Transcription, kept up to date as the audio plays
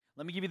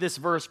Let me give you this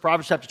verse,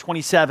 Proverbs chapter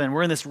 27.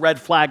 We're in this red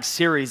flag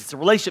series. It's a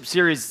relationship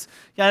series.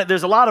 Yeah,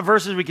 there's a lot of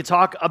verses we could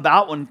talk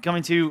about when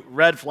coming to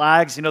red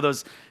flags,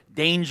 those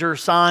danger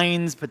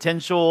signs,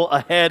 potential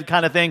ahead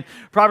kind of thing.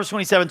 Proverbs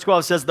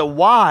 27:12 says, the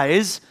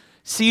wise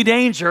see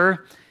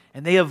danger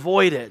and they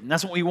avoid it. And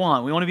that's what we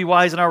want. We want to be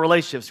wise in our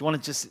relationships. We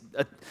want to just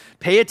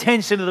pay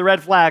attention to the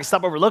red flags,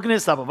 stop overlooking it,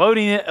 stop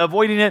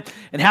avoiding it,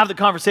 and have the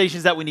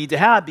conversations that we need to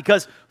have,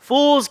 because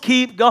fools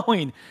keep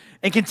going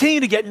and continue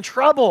to get in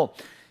trouble.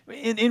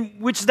 In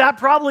which that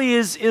probably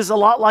is a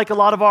lot like a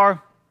lot of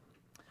our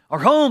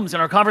homes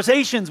and our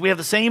conversations. We have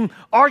the same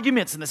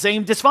arguments and the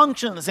same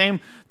dysfunction and the same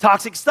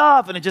toxic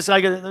stuff, and it just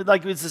like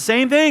it's the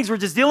same things we're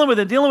just dealing with.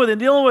 And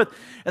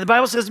the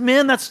Bible says,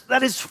 man,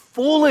 that is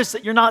foolish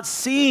that you're not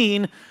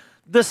seeing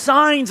the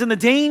signs and the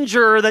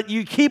danger, that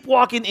you keep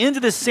walking into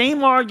the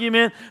same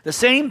argument, the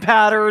same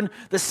pattern,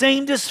 the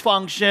same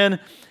dysfunction.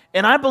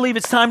 And I believe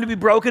it's time to be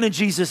broken in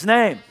Jesus'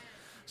 name.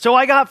 So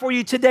I got for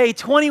you today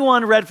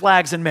 21 red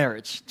flags in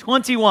marriage.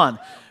 21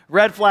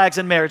 red flags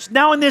in marriage.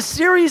 Now in this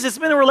series, it's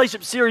been a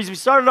relationship series. We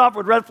started off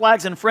with red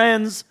flags in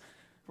friends,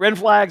 red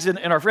flags in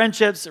our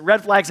friendships,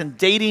 red flags in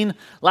dating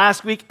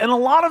last week. And a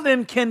lot of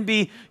them can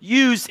be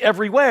used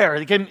everywhere.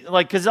 They can,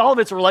 because all of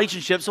it's a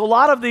relationship. So a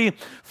lot of the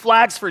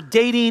flags for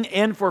dating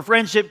and for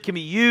friendship can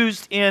be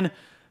used in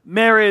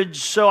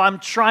marriage. So I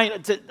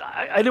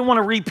didn't want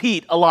to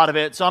repeat a lot of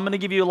it. So I'm going to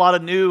give you a lot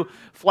of new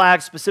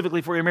flags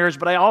specifically for your marriage,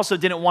 but I also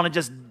didn't want to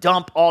just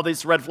dump all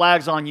these red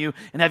flags on you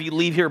and have you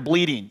leave here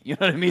bleeding. You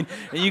know what I mean?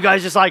 And you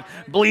guys just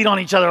bleed on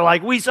each other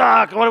like, we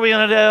suck, what are we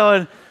going to do?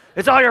 And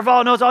it's all your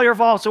fault. No, it's all your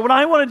fault. So what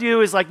I want to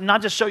do is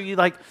not just show you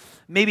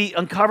maybe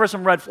uncover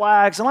some red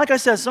flags. And like I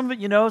said, some of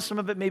it, some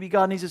of it maybe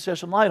God needs to shed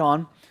some light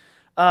on.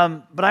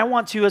 But I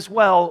want to as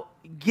well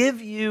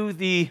give you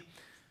the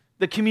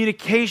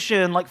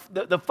communication,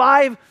 the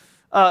five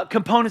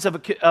components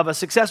of a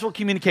successful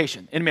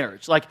communication in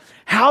marriage.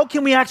 How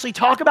can we actually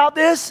talk about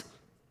this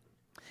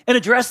and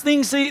address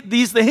these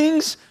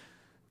things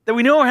that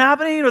we know are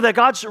happening or that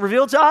God's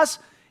revealed to us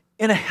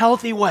in a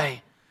healthy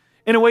way,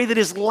 in a way that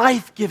is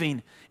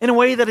life-giving, in a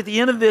way that at the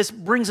end of this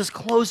brings us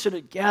closer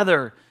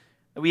together,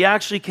 that we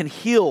actually can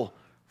heal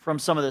from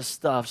some of this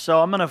stuff.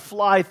 So I'm going to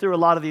fly through a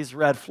lot of these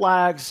red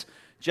flags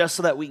just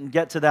so that we can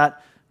get to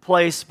that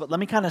place, but let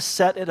me kind of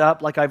set it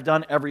up like I've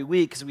done every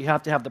week, because we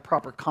have to have the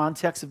proper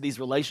context of these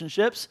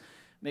relationships.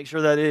 Make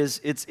sure that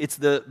it's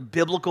the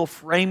biblical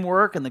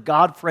framework and the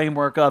God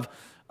framework of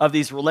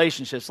these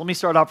relationships. Let me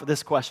start off with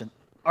this question.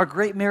 Are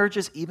great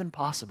marriages even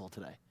possible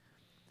today?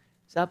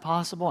 Is that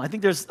possible? I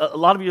think there's a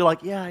lot of you are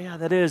like, yeah,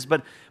 that is,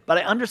 but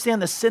I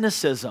understand the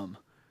cynicism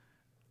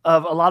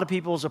of a lot of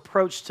people's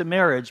approach to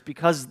marriage,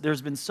 because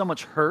there's been so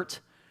much hurt,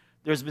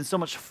 there's been so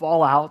much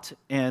fallout,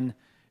 and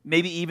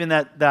maybe even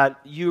that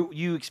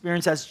you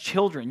experienced as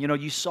children.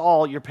 You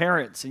saw your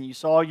parents and you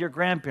saw your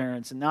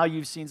grandparents, and now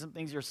you've seen some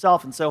things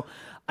yourself. And so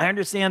I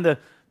understand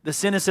the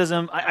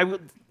cynicism.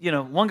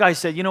 One guy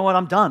said, you know what,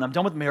 I'm done. I'm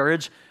done with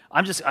marriage.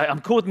 I'm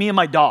cool with me and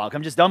my dog.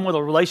 I'm just done with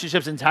the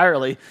relationships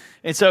entirely.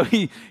 And so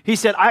he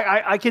said,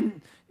 I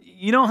can,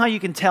 how you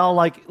can tell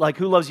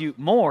who loves you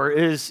more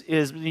is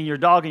your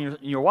dog and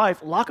your wife.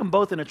 Lock them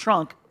both in a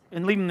trunk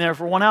and leave them there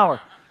for 1 hour.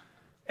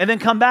 And then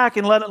come back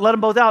and let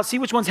them both out. See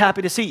which one's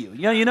happy to see you.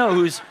 You know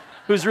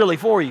who's really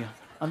for you.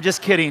 I'm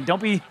just kidding.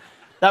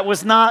 That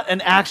was not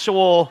an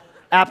actual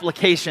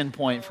application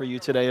point for you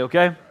today,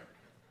 okay?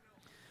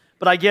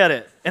 But I get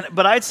it.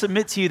 But I'd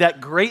submit to you that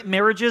great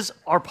marriages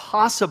are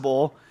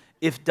possible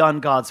if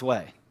done God's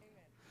way.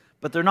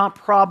 But they're not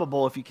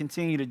probable if you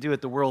continue to do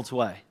it the world's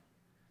way.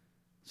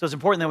 So it's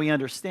important that we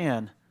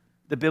understand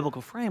the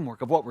biblical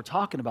framework of what we're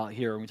talking about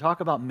here when we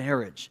talk about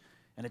marriage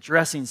and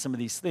addressing some of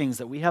these things,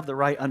 that we have the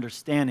right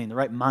understanding, the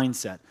right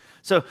mindset.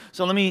 So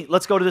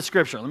let's go to the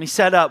scripture. Let me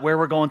set up where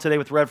we're going today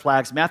with red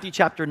flags. Matthew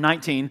chapter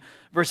 19,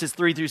 verses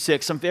 3 through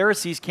 6. Some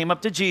Pharisees came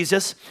up to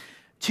Jesus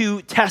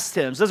to test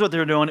him. So that's what they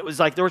were doing. It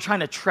was like they were trying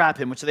to trap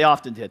him, which they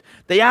often did.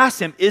 They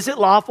asked him, is it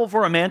lawful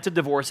for a man to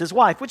divorce his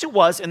wife? Which it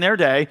was in their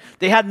day.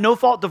 They had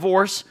no-fault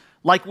divorce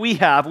like we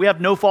have. We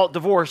have no-fault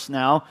divorce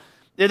now.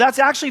 That's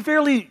actually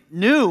fairly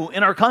new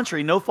in our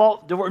country,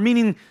 no-fault divorce,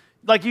 meaning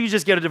you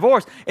just get a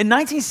divorce. In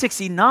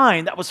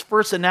 1969, that was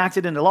first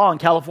enacted into law in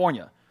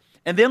California.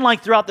 And then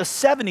throughout the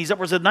 70s,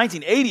 upwards of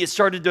 1980, it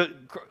started to,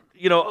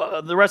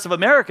 the rest of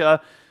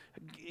America,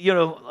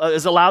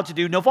 is allowed to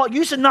do no fault.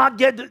 You should not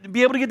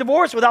be able to get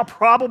divorced without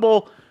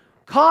probable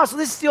cause. So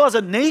this still, as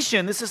a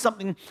nation, this is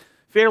something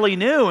fairly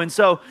new. And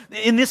so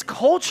in this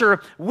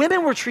culture,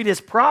 women were treated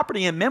as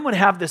property, and men would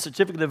have the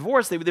certificate of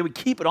divorce. They would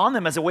keep it on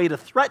them as a way to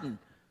threaten.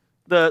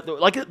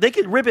 They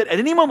could rip it at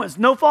any moment. It's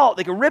no fault.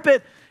 They could rip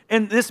it,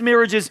 and this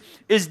marriage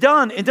is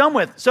done and done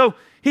with. So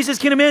he says,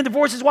 can a man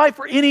divorce his wife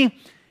for any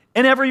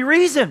and every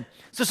reason?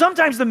 So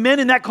sometimes the men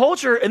in that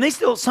culture, and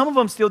some of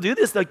them still do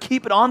this, they'll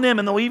keep it on them,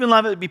 and they'll even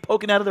let it be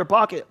poking out of their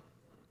pocket.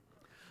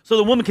 So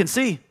the woman can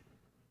see.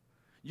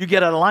 You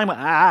get out of line with,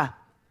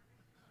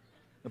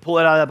 they pull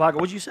it out of that pocket.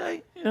 What'd you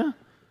say? Yeah.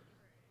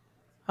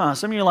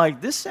 Some of you are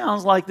like, this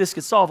sounds like this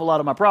could solve a lot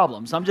of my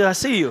problems. I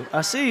see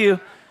you.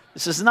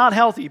 This is not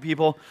healthy,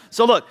 people.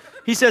 So look,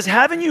 he says,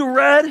 haven't you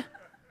read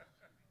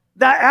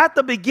that at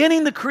the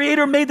beginning the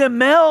Creator made them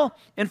male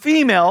and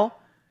female?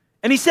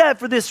 And he said,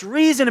 for this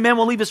reason, a man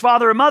will leave his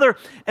father and mother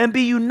and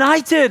be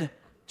united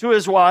to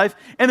his wife,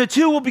 and the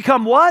two will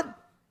become what?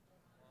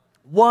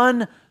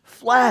 One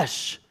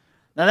flesh.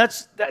 Now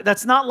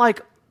that's not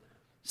like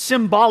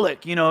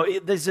symbolic,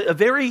 there's a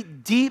very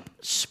deep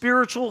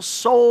spiritual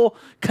soul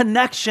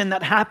connection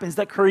that happens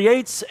that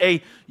creates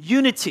a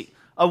unity,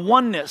 a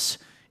oneness.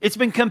 It's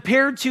been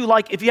compared to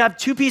like if you have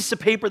two pieces of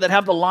paper that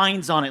have the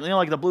lines on it,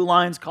 like the blue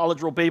lines,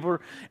 college roll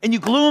paper, and you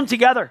glue them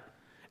together.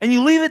 And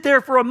you leave it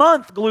there for a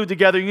month glued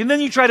together, and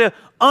then you try to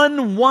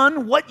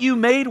un-one what you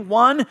made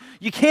one.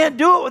 You can't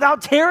do it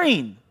without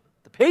tearing.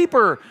 The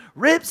paper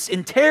rips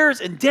and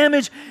tears and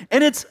damage,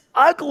 and it's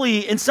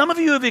ugly. And some of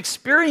you have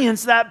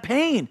experienced that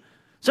pain.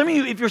 Some of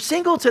you, if you're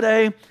single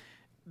today,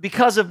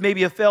 because of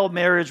maybe a failed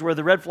marriage where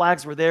the red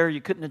flags were there,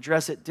 you couldn't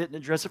address it, didn't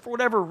address it, for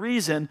whatever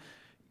reason,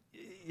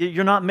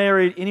 you're not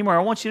married anymore.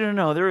 I want you to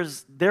know there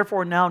is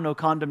therefore now no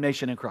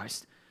condemnation in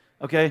Christ,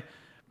 okay?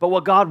 But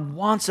what God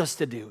wants us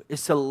to do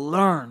is to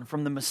learn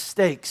from the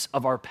mistakes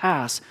of our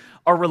past,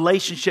 our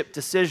relationship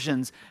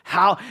decisions,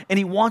 and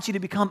he wants you to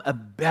become a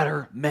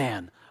better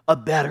man, a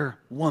better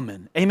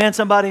woman. Amen,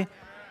 somebody?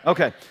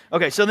 Okay,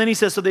 so then he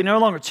says, so they're no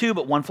longer two,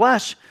 but one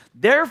flesh.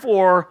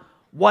 Therefore,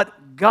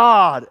 what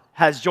God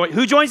has joined,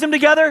 who joins them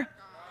together?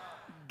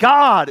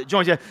 God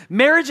joins them.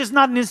 Marriage is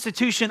not an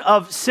institution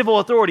of civil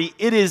authority.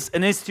 It is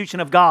an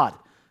institution of God,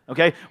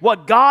 okay?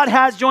 What God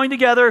has joined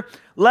together,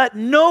 let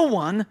no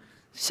one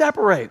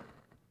separate.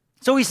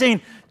 So he's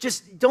saying,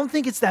 just don't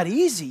think it's that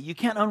easy. You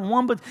can't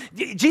unone, but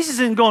Jesus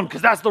isn't going,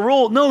 because that's the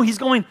rule. No, he's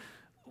going,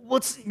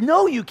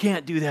 no, you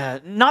can't do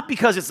that. Not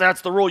because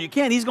that's the rule, you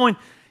can't. He's going,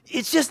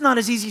 it's just not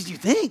as easy as you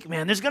think,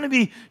 man.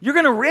 You're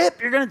going to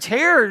rip, you're going to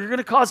tear, you're going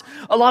to cause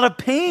a lot of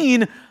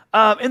pain.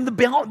 And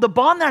the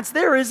bond that's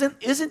there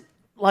isn't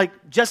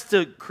like just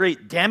to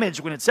create damage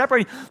when it's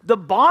separating. The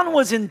bond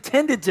was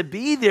intended to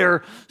be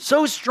there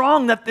so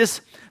strong that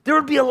there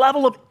would be a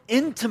level of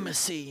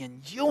intimacy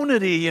and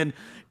unity and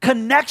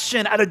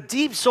connection at a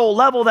deep soul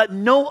level that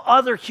no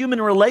other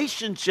human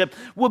relationship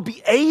would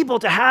be able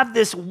to have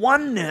this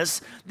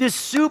oneness, this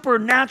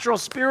supernatural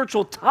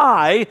spiritual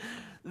tie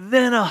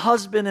than a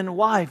husband and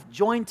wife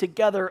joined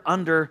together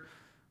under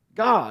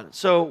God.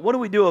 So what do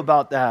we do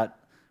about that?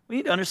 We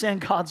need to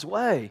understand God's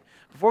way.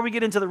 Before we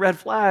get into the red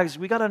flags,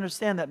 we got to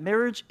understand that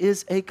marriage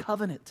is a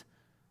covenant,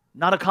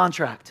 not a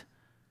contract.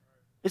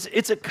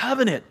 It's a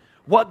covenant.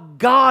 What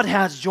God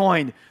has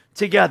joined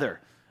together.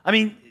 I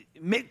mean,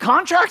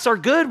 contracts are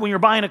good when you're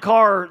buying a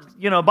car,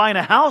 buying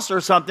a house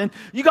or something.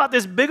 You got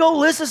this big old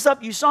list of stuff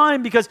you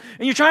sign and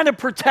you're trying to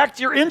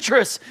protect your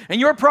interests and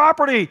your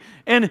property.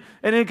 And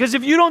because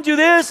if you don't do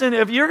this, and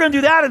if you're going to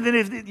do that, and then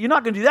if you're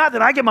not going to do that,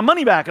 then I get my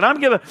money back, and I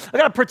got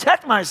to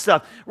protect my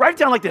stuff. Write it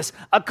down like this: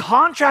 a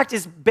contract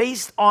is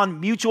based on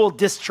mutual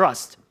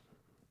distrust.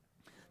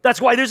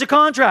 That's why there's a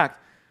contract.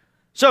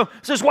 So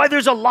that's why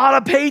there's a lot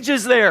of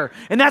pages there.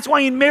 And that's why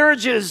in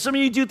marriages, some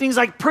of you do things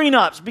like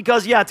prenups,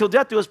 because till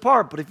death do us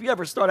part. But if you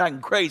ever start acting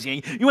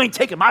crazy, you ain't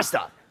taking my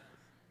stuff.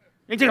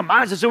 You ain't taking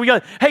my stuff. So we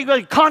got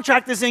to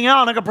contract this thing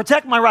out, and I got to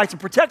protect my rights and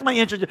protect my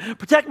interests,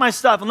 protect my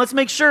stuff. And let's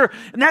make sure.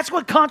 And that's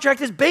what contract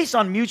is based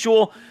on,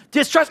 mutual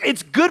distrust.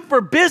 It's good for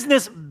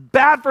business,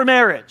 bad for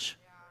marriage.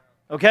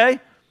 Okay?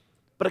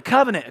 But a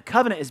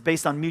covenant is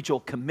based on mutual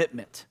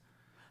commitment.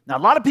 Now, a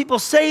lot of people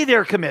say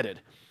they're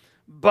committed,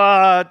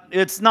 but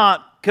it's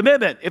not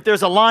commitment if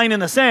there's a line in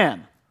the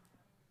sand.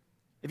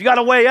 If you got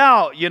a way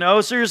out,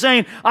 so you're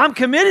saying, I'm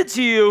committed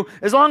to you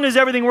as long as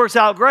everything works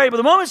out great, but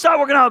the moment it starts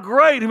working out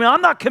great,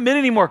 I'm not committed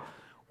anymore.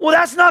 Well,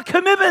 that's not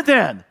commitment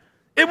then.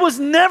 It was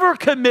never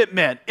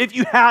commitment if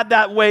you had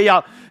that way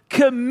out.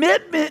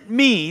 Commitment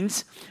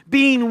means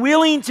being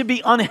willing to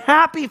be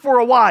unhappy for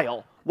a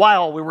while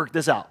we work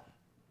this out.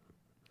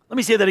 Let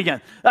me say that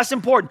again. That's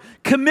important.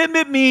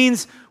 Commitment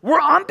means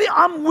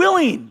I'm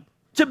willing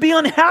to be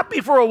unhappy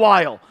for a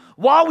while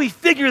we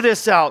figure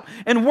this out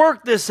and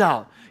work this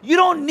out. You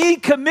don't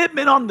need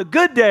commitment on the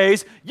good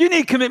days. You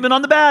need commitment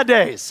on the bad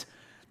days.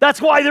 That's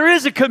why there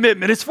is a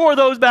commitment. It's for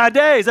those bad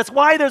days. That's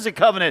why there's a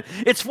covenant.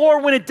 It's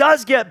for when it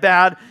does get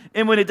bad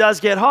and when it does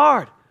get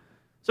hard.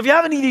 So if you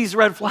have any of these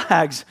red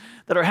flags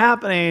that are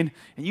happening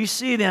and you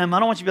see them, I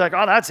don't want you to be like,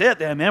 oh, that's it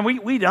then, man.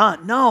 We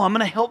done. No, I'm going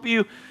to help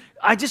you.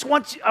 I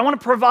want to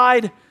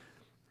provide.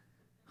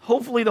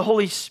 Hopefully the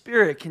Holy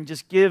Spirit can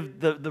just give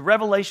the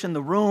revelation,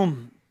 the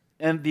room,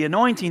 and the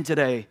anointing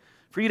today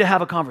for you to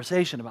have a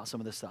conversation about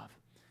some of this stuff.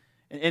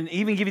 And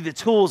even give you the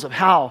tools of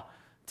how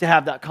to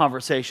have that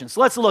conversation. So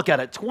let's look at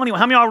it. 21.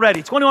 How many are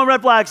ready? 21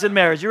 red flags in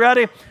marriage. You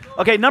ready?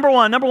 Okay, number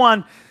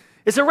one,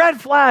 it's a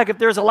red flag if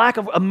there's a lack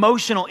of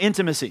emotional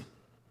intimacy.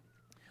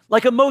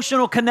 like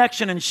emotional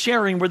connection and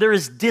sharing where there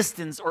is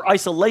distance or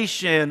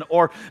isolation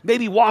or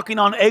maybe walking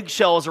on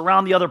eggshells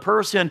around the other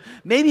person.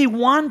 Maybe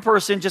one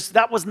person just,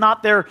 that was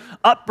not their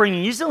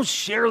upbringing. You just don't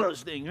share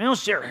those things. You don't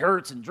share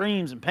hurts and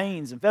dreams and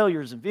pains and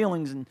failures and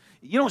feelings, and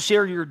you don't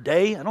share your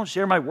day. I don't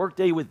share my work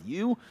day with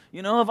you.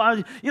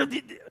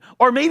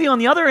 Or maybe on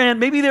the other end,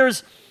 maybe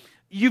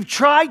you've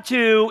tried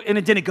to and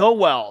it didn't go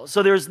well.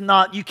 So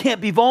you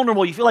can't be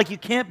vulnerable. You feel like you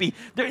can't be.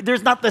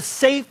 There's not the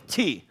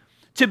safety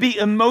to be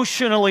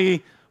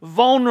emotionally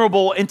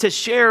vulnerable and to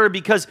share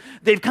because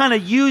they've kind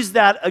of used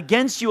that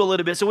against you a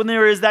little bit. So when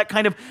there is that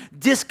kind of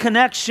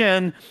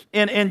disconnection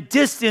and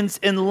distance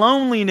and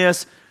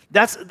loneliness,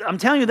 I'm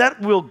telling you,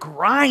 that will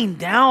grind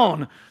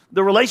down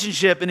the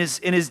relationship and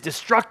is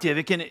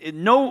destructive.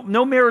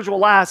 No marriage will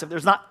last if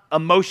there's not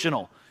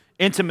emotional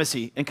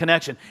intimacy and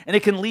connection. And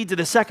it can lead to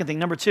the second thing,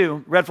 number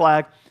 2, red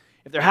flag,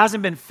 if there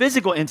hasn't been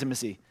physical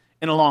intimacy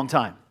in a long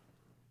time.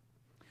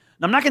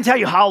 Now, I'm not going to tell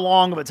you how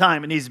long of a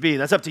time it needs to be.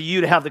 That's up to you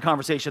to have the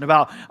conversation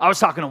about. I was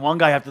talking to one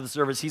guy after the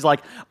service. He's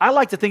like, I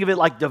like to think of it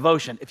like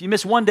devotion. If you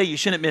miss one day, you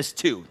shouldn't miss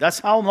 2. That's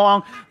how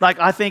long,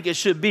 I think it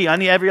should be. I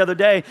need every other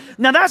day.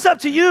 Now, that's up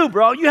to you,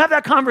 bro. You have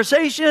that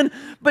conversation.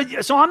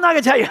 So I'm not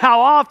going to tell you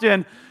how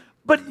often,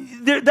 but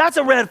that's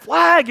a red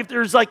flag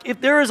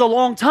if there is a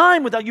long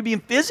time without you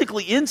being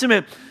physically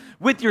intimate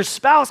with your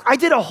spouse. I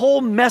did a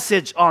whole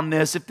message on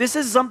this. If this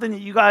is something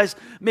that you guys,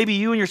 maybe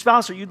you and your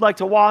spouse, or you'd like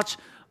to watch,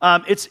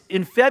 it's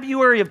in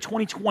February of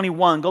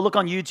 2021. Go look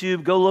on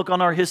YouTube. Go look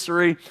on our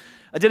history.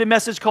 I did a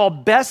message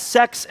called Best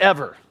Sex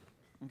Ever,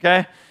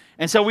 okay?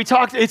 And so we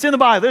talked, it's in the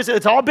Bible.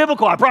 It's all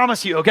biblical, I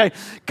promise you, okay?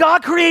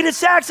 God created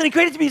sex, and he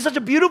created it to be such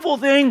a beautiful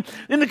thing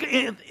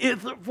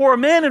for a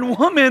man and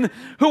woman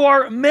who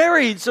are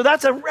married. So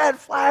that's a red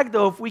flag,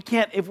 though,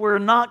 if we're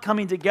not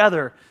coming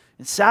together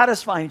and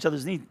satisfying each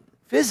other's needs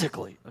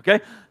physically, okay?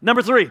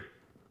 Number 3,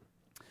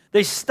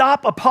 they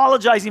stop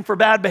apologizing for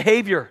bad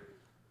behavior.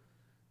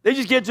 They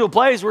just get to a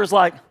place where it's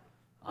like,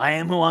 I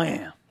am who I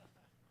am.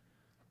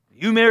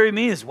 You marry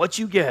me is what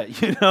you get,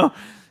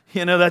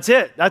 that's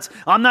it.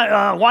 I'm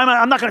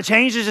not going to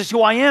change. This is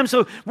who I am.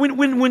 So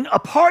when a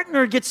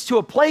partner gets to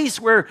a place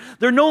where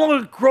they're no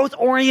longer growth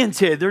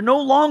oriented, they're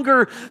no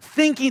longer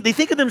thinking, they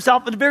think of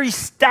themselves as very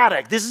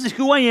static. This is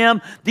who I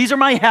am. These are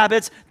my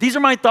habits. These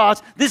are my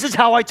thoughts. This is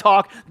how I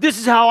talk. This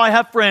is how I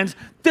have friends.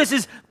 This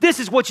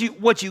is what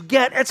you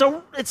get.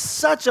 It's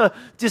such a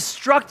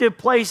destructive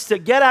place to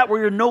get at, where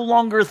you're no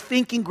longer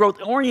thinking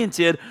growth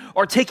oriented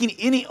or taking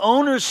any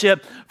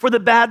ownership for the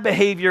bad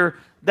behavior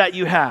that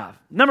you have.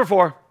 Number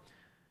 4,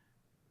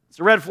 it's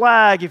a red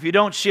flag if you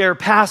don't share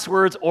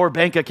passwords or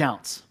bank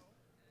accounts.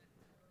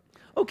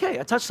 Okay,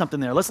 I touched something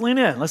there. Let's lean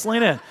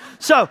in.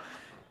 So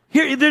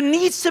here, there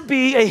needs to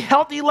be a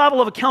healthy level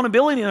of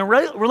accountability in a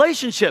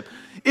relationship.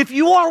 If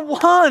you are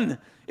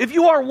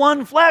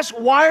one flesh,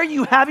 why are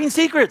you having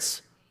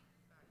secrets?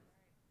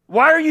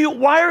 Why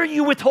are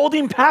you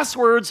withholding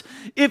passwords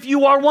if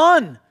you are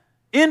one?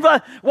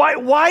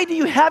 Why do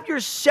you have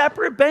your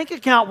separate bank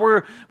account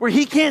where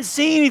he can't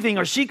see anything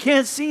or she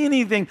can't see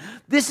anything?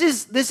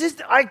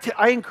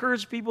 I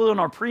encourage people in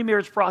our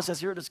pre-marriage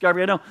process here at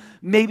Discovery. I know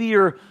maybe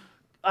your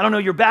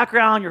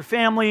background, your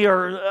family,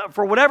 or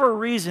for whatever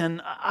reason,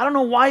 I don't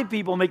know why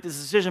people make this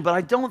decision, but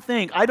I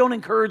don't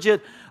encourage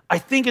it. I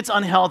think it's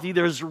unhealthy.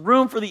 There's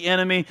room for the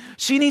enemy.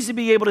 She needs to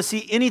be able to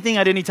see anything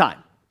at any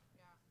time.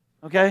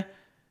 Okay?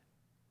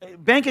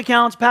 Bank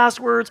accounts,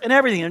 passwords, and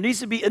everything.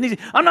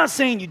 I'm not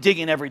saying you dig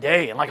in every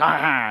day and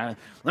let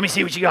me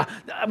see what you got.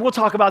 We'll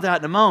talk about that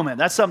in a moment.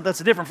 That's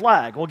a different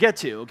flag we'll get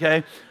to,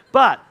 okay?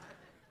 But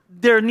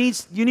you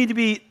need to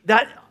be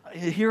that,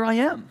 here I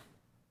am.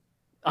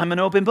 I'm an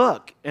open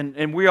book,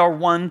 and we are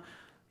one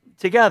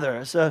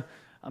together. So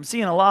I'm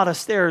seeing a lot of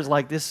stares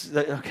like this,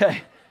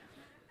 okay?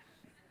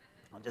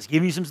 I'll just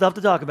give you some stuff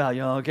to talk about,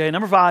 y'all, okay?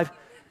 Number 5,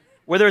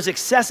 where there's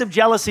excessive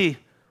jealousy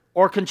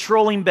or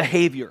controlling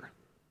behavior.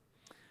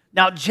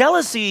 Now,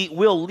 jealousy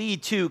will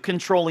lead to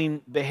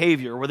controlling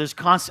behavior, where there's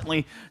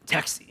constantly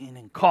texting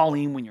and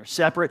calling when you're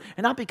separate,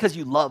 and not because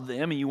you love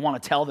them and you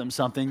want to tell them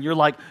something. You're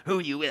like, who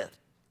are you with?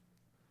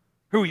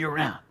 Who are you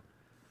around?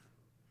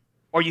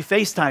 Or you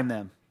FaceTime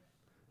them,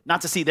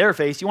 not to see their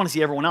face. You want to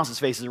see everyone else's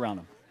faces around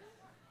them.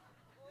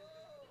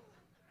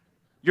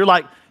 You're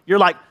like,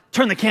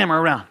 turn the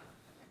camera around.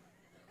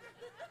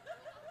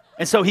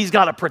 And so he's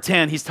got to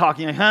pretend he's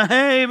talking,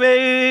 hey,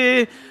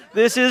 baby,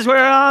 this is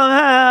where I'm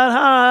at,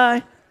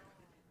 hi.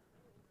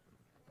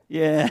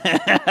 Yeah.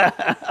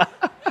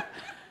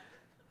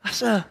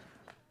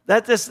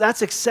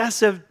 That's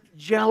excessive,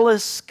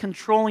 jealous,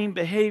 controlling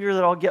behavior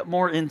that I'll get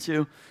more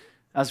into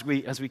as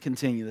we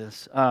continue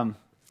this.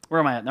 Where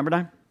am I at? Number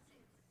 9?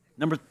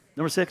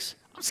 Number 6?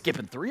 I'm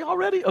skipping 3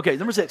 already? Okay,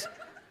 number 6.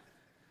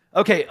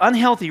 Okay,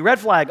 unhealthy, red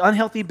flag,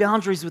 unhealthy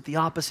boundaries with the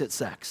opposite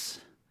sex.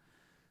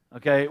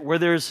 Okay, where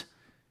there's,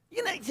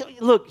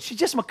 look,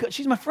 she's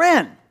my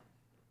friend.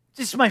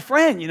 She's my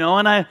friend,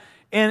 and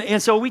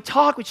And so we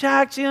talk, we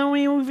chat,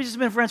 we've just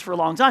been friends for a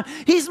long time.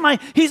 He's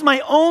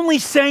my only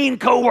sane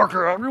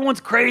coworker.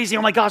 Everyone's crazy.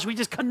 Oh my gosh, we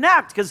just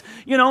connect because,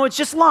 it's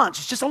just lunch.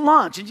 It's just a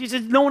lunch. And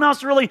just no one else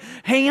to really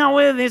hang out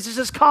with. It's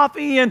just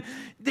coffee. And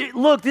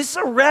look, this is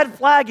a red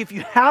flag if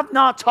you have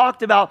not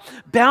talked about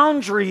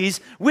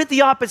boundaries with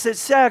the opposite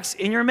sex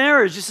in your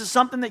marriage. This is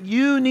something that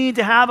you need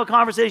to have a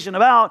conversation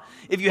about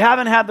if you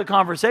haven't had the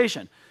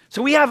conversation.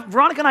 So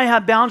Veronica and I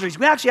have boundaries.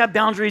 We actually have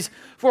boundaries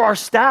for our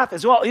staff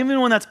as well. Even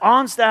when that's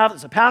on staff,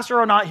 as a pastor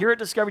or not here at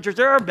Discovery Church,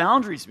 there are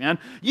boundaries, man.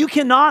 You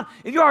cannot,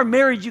 if you are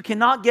married, you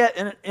cannot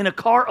get in a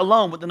car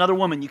alone with another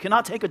woman. You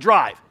cannot take a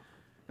drive.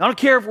 I don't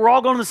care if we're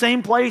all going to the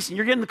same place and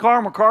you're getting in the car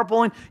and we're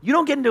carpooling. You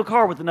don't get into a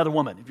car with another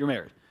woman if you're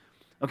married,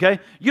 okay?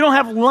 You don't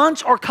have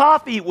lunch or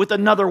coffee with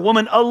another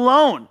woman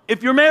alone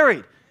if you're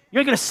married. You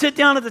ain't going to sit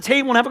down at the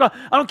table and have a coffee.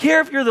 I don't care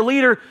if you're the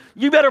leader.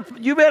 You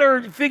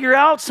better figure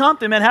out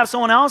something, man. Have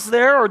someone else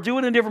there or do it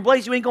in a different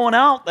place. You ain't going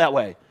out that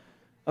way,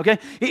 okay?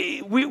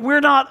 We're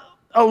not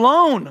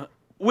alone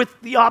with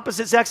the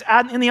opposite sex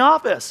in the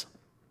office,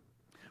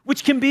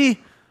 which can be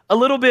a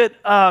little bit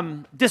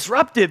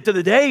disruptive to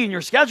the day in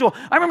your schedule.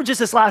 I remember just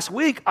this last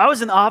week, I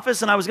was in the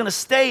office and I was going to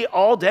stay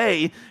all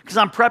day because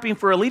I'm prepping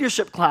for a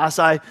leadership class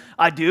I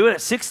do at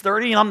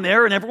 6:30, and I'm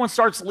there and everyone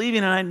starts leaving,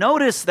 and I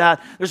noticed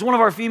that there's one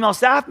of our female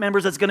staff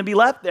members that's going to be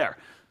left there.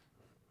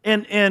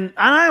 And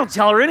I don't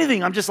tell her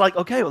anything. I'm just like,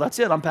 okay, well, that's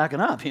it. I'm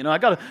packing up.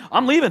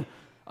 I'm leaving.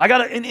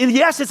 And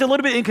yes, it's a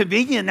little bit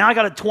inconvenient. Now I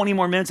got 20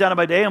 more minutes out of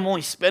my day. I'm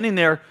only spending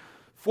there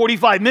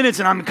 45 minutes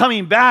and I'm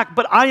coming back,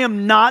 but I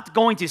am not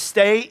going to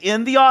stay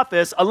in the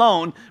office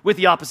alone with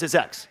the opposite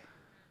sex.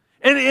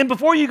 And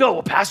before you go,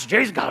 well, Pastor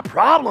Jason's got a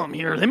problem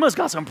here. They must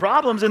got some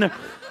problems in there.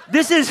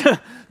 This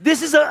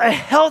is a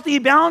healthy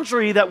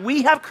boundary that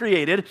we have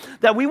created,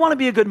 that we want to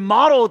be a good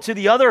model to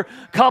the other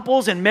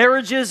couples and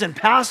marriages and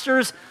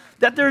pastors,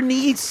 that there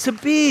needs to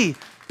be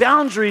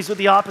boundaries with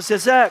the opposite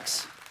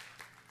sex.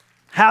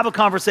 Have a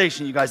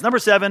conversation, you guys. Number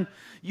 7,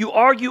 you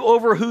argue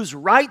over who's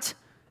right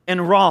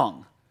and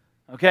wrong.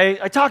 Okay,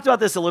 I talked about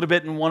this a little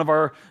bit in one of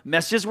our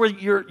messages where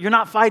you're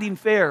not fighting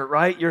fair,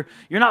 right? You're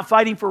not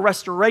fighting for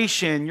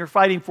restoration. You're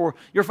fighting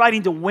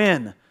to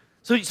win.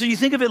 So you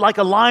think of it like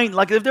a line.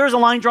 Like if there's a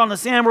line drawn in the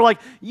sand, we're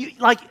like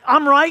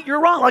I'm right, you're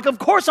wrong. Like of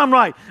course I'm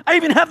right. I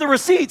even have the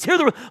receipts.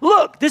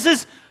 Look. This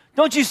is.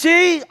 Don't you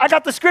see? I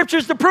got the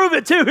scriptures to prove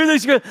it too.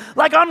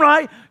 Like I'm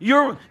right.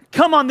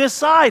 Come on this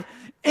side.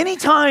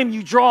 Anytime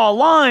you draw a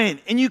line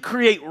and you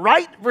create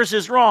right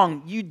versus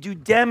wrong, you do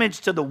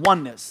damage to the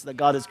oneness that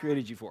God has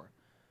created you for.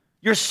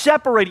 You're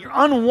separating, you're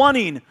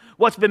unwanting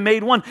what's been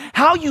made one.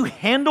 How you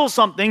handle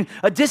something,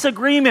 a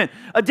disagreement,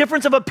 a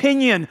difference of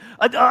opinion,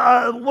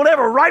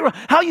 whatever, right?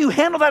 How you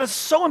handle that is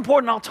so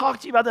important. I'll talk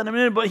to you about that in a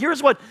minute, but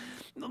here's what,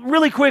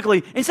 really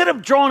quickly, instead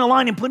of drawing a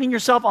line and putting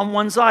yourself on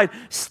one side,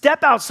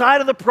 step outside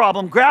of the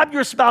problem, grab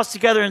your spouse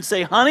together and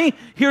say, honey,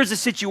 here's the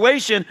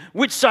situation.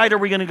 Which side are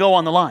we going to go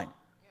on the line?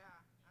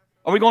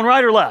 Are we going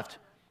right or left?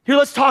 Here,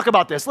 let's talk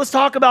about this. Let's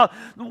talk about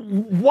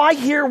why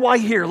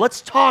here?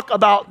 Let's talk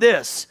about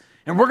this.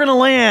 And we're going to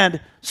land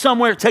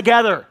somewhere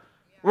together.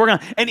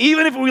 And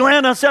even if we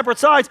land on separate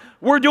sides,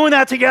 we're doing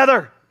that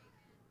together.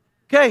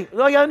 Okay,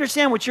 well, I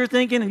understand what you're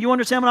thinking, and you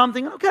understand what I'm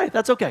thinking. Okay,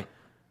 that's okay.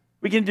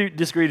 We can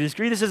disagree to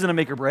disagree. This isn't a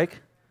make or break.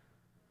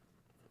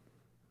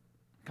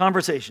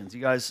 Conversations,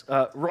 you guys,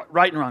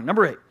 right and wrong.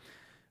 Number 8,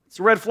 it's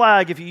a red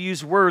flag if you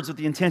use words with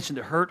the intention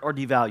to hurt or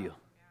devalue.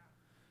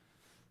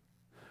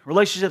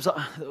 Relationships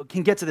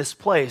can get to this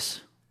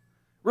place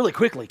really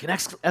quickly, can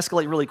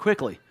escalate really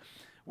quickly,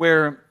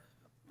 where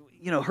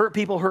hurt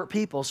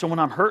people. So when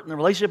I'm hurt in the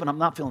relationship and I'm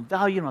not feeling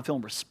valued, I'm not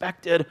feeling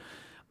respected,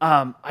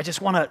 I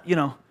just want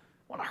to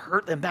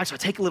hurt them back. So I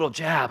take a little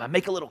jab, I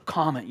make a little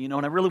comment,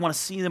 and I really want to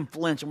see them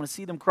flinch. I want to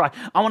see them cry.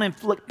 I want to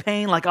inflict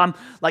pain like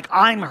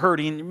I'm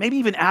hurting. Maybe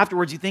even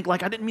afterwards you think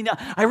like I didn't mean that.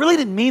 I really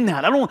didn't mean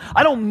that.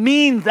 I don't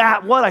mean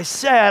that what I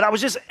said. I was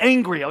just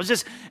angry. I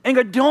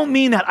don't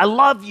mean that. I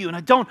love you, and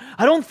I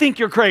don't think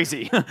you're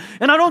crazy.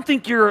 And I don't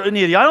think you're an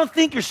idiot. I don't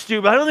think you're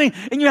stupid.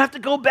 And you have to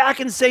go back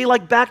and say,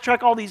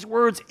 backtrack all these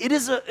words.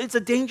 It's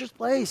a dangerous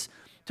place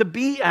to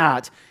be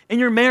at in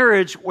your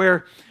marriage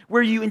where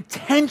you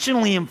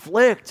intentionally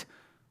inflict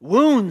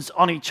wounds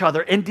on each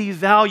other and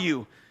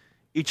devalue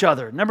each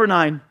other. Number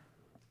 9,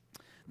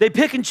 they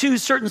pick and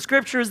choose certain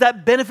scriptures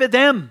that benefit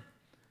them.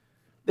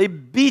 They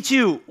beat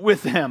you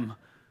with them.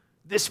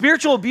 The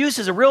spiritual abuse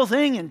is a real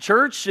thing in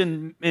church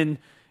and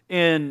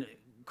in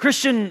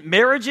Christian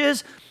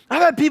marriages.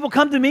 I've had people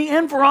come to me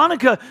and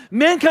Veronica,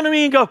 men come to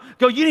me and go,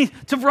 you need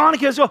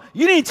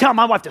to tell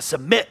my wife to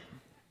submit.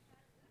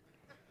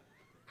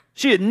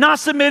 She is not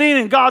submitting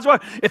in God's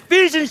word.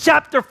 Ephesians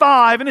chapter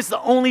 5, and it's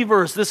the only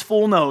verse this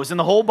fool knows in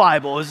the whole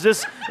Bible, is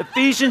this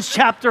Ephesians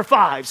chapter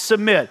 5,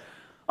 submit.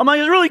 I'm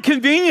like, it's really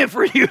convenient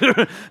for you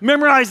to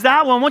memorize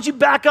that one. Once you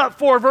back up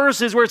 4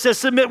 verses where it says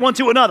submit one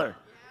to another.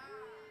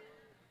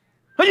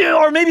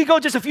 Or maybe go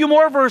just a few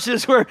more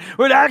verses where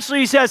it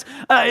actually says,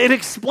 it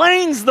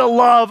explains the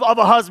love of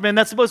a husband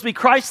that's supposed to be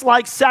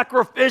Christ-like,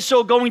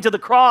 sacrificial, going to the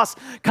cross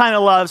kind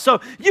of love. So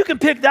you can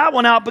pick that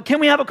one out, but can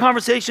we have a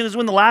conversation as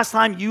when the last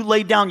time you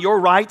laid down your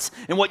rights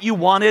and what you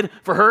wanted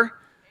for her?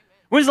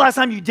 When's the last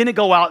time you didn't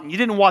go out and you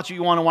didn't watch what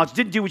you want to watch,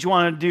 didn't do what you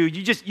wanted to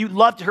do, you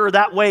loved her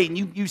that way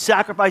and you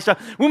sacrificed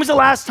stuff? When was the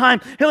last time,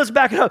 hey, let's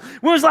back it up.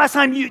 When was the last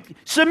time you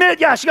submit?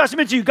 Yeah, she got to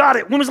submit to you, got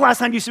it. When was the last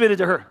time you submitted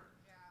to her?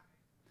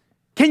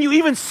 Can you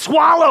even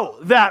swallow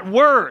that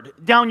word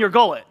down your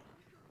gullet?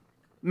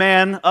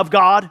 Man of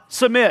God,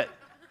 submit.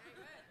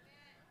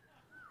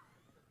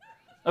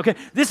 Okay,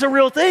 this is a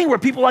real thing where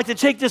people like to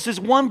take this as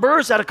one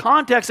verse out of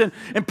context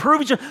and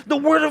prove each other. The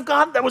word of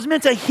God that was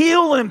meant to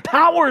heal and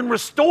empower and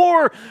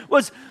restore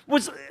was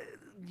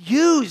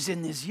used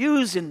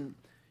in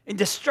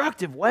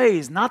destructive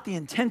ways, not the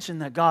intention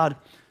that God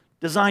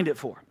designed it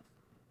for.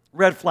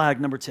 Red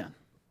flag number 10.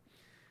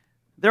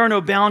 There are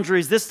no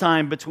boundaries this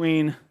time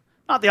between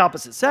not the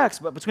opposite sex,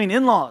 but between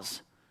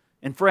in-laws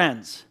and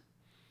friends,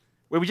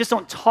 where we just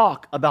don't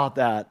talk about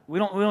that. We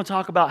don't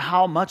talk about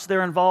how much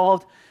they're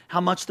involved,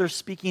 how much they're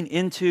speaking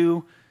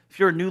into. If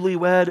you're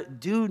newlywed,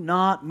 do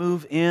not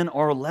move in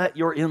or let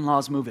your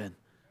in-laws move in.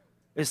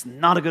 It's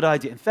not a good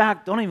idea. In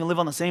fact, don't even live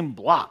on the same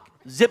block,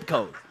 zip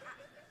code.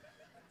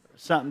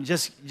 Something,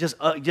 just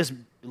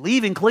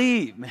leave and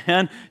cleave,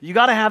 man. You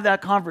got to have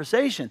that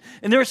conversation.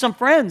 And there are some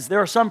friends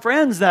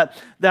that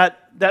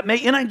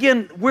may, and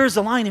again, where's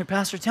the line here,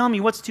 Pastor? Tell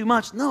me what's too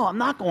much. No, I'm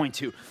not going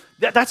to.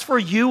 That's for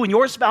you and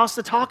your spouse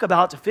to talk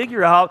about, to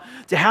figure out,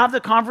 to have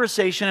the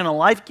conversation in a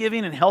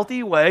life-giving and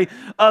healthy way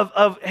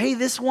of hey,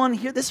 this one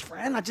here, this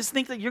friend, I just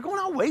think that you're going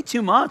out way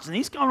too much, and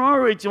he's going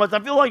out way too much. I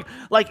feel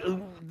like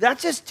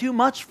that's just too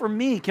much for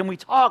me. Can we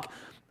talk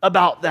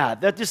about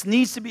that? That just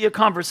needs to be a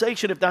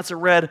conversation if that's a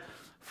red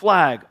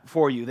flag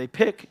for you. They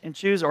pick and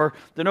choose, or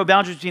there are no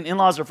boundaries between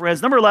in-laws or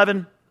friends. Number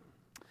 11,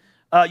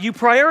 you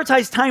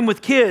prioritize time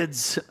with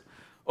kids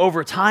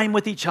over time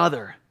with each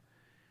other.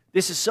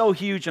 This is so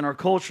huge in our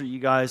culture, you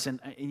guys, and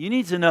you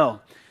need to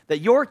know that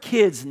your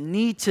kids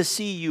need to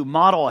see you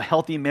model a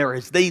healthy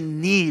marriage. They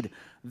need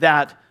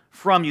that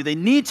from you. They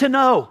need to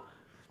know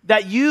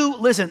that you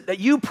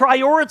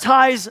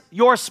prioritize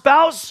your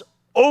spouse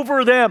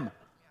over them.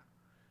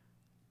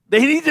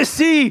 They need to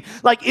see,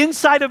 like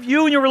inside of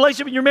you and your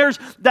relationship and your marriage,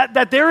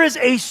 that there is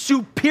a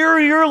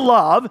superior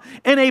love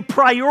and a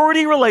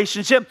priority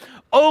relationship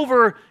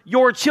over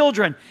your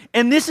children.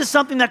 And this is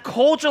something that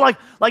culture, like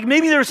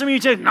maybe there's some of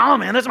you say, no,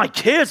 man, that's my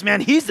kids,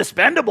 man. He's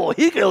dispendable.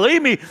 He can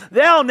leave me.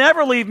 They'll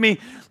never leave me.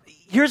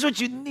 Here's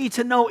what you need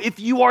to know. If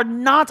you are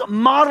not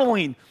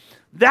modeling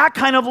that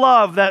kind of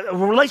love, that a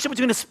relationship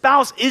between a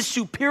spouse is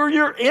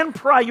superior in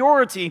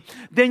priority,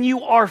 then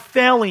you are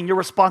failing your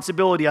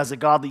responsibility as a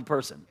godly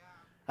person,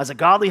 as a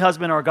godly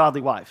husband or a godly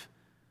wife.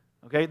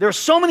 Okay? There are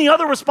so many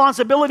other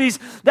responsibilities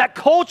that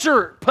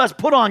culture has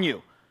put on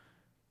you.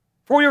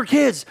 For your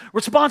kids,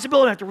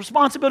 responsibility after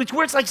responsibility, to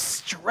where it's like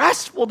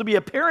stressful to be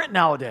a parent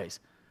nowadays.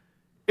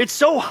 It's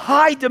so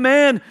high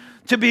demand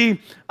to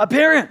be a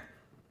parent.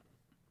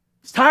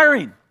 It's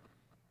tiring.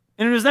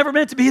 And it was never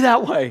meant to be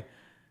that way.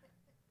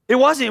 It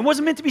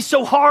wasn't meant to be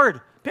so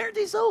hard.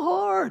 Parenting's so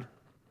hard.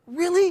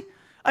 Really?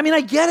 I mean,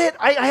 I get it.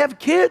 I have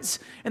kids,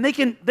 and they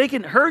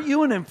can hurt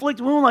you and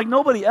inflict wound like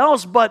nobody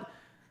else, but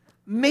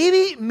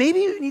maybe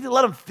you need to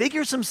let them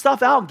figure some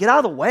stuff out and get out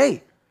of the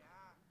way.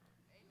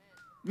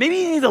 Maybe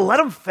you need to let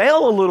them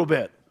fail a little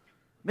bit.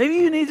 Maybe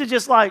you need to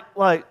just like,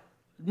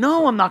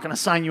 no, I'm not going to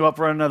sign you up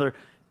for another.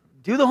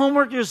 Do the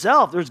homework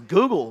yourself. There's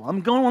Google.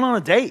 I'm going on a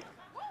date.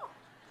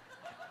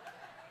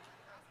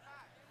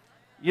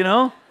 You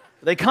know?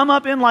 They come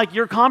up in like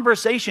your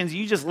conversations.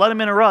 You just let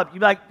them interrupt.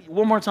 You're like,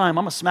 one more time,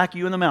 I'm going to smack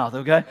you in the mouth,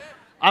 okay?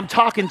 I'm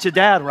talking to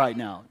dad right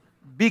now.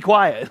 Be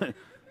quiet.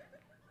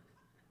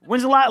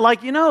 When's the last,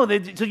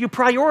 so you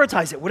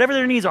prioritize it, whatever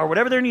their needs are,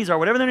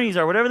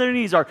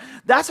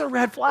 that's a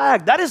red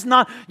flag. That is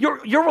not,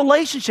 your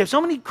relationship, so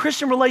many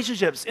Christian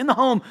relationships in the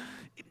home,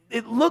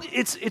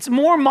 it's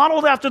more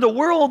modeled after the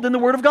world than the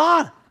Word of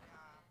God.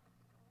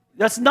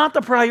 That's not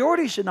the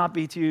priority, should not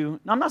be to,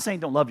 now I'm not saying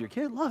don't love your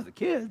kid, love the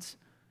kids,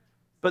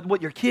 but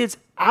what your kids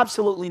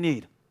absolutely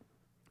need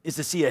is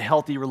to see a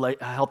healthy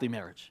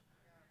marriage.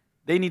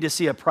 They need to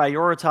see a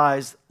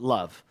prioritized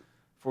love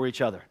for each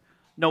other.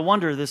 No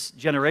wonder this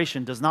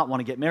generation does not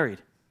want to get married.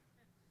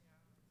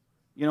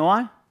 You know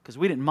why? Because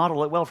we didn't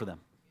model it well for them.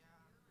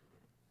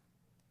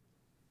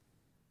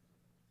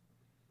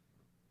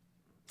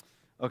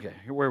 Okay,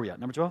 where are we at?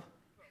 Number 12?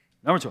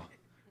 Number 12.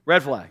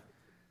 Red flag.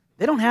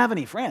 They don't have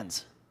any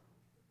friends.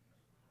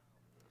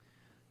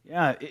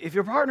 Yeah, if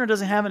your partner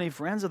doesn't have any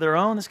friends of their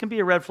own, this can be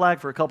a red flag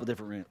for a couple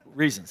different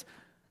reasons.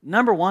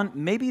 Number one,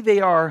 maybe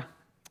they are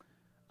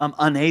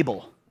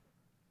unable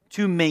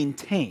to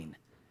maintain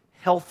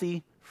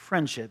healthy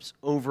friendships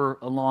over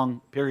a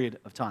long period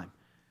of time.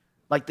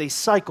 Like they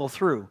cycle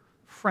through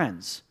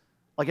friends,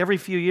 Like every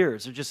few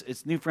years,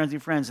 it's new friends,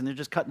 and they're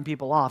just cutting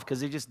people off because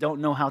they just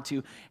don't know how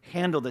to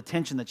handle the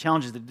tension, the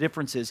challenges, the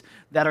differences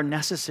that are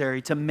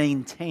necessary to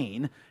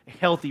maintain a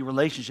healthy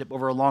relationship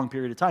over a long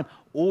period of time.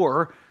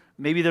 Or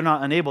maybe they're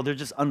not unable, they're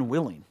just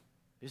unwilling.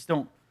 They just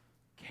don't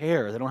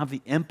care. They don't have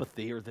the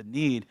empathy or the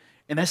need.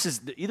 And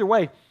either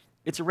way,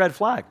 it's a red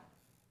flag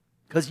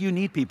because you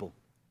need people.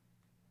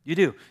 You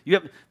do.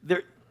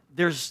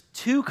 There's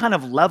two kind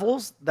of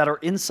levels that are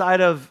inside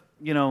of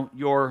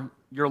your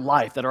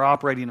life that are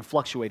operating and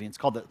fluctuating.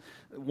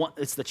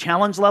 It's the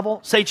challenge level.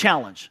 Say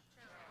challenge.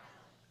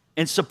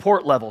 And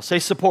support level. Say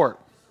support.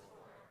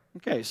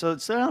 Okay, so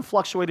it's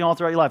fluctuating all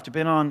throughout your life,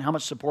 depending on how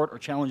much support or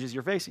challenges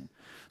you're facing.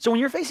 So when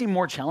you're facing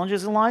more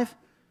challenges in life,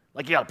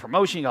 like you got a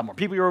promotion, you got more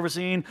people you're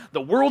overseeing, the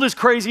world is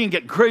crazy and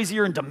getting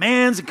crazier in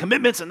demands and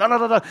commitments and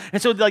da-da-da-da.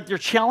 And so like your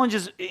challenge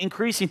is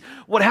increasing.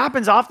 What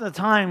happens often the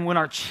time when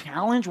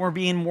we're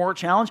being more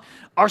challenged,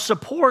 our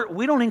support,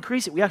 we don't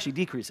increase it, we actually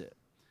decrease it.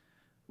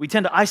 We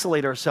tend to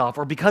isolate ourselves,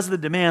 or because of the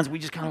demands, we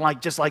just kind of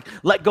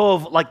let go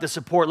of the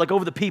support, let go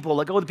of the people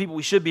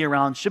we should be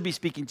around, should be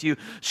speaking to,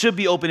 should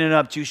be opening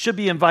up to, should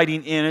be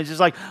inviting in. It's just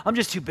like, I'm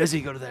just too busy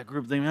to go to that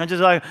group thing. And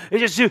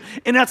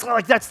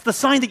that's the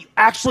sign that you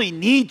actually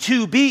need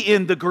to be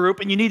in the group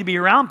and you need to be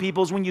around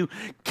people is when you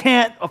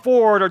can't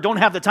afford or don't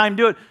have the time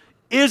to do it.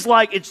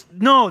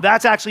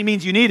 That actually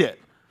means you need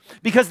it.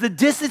 Because the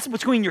distance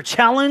between your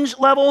challenge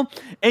level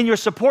and your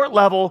support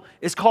level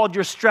is called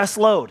your stress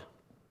load.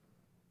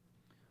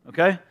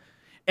 Okay?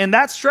 And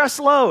that stress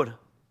load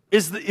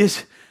is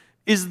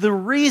the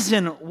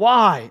reason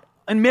why,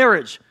 in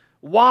marriage,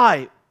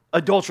 why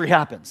adultery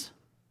happens.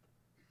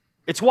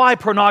 It's why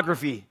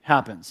pornography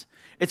happens.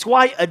 It's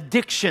why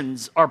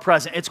addictions are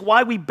present. It's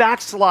why we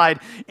backslide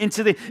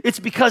it's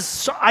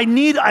because I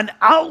need an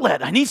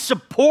outlet. I need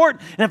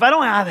support. And if I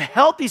don't have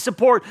healthy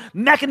support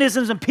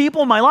mechanisms and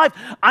people in my life,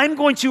 I'm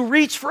going to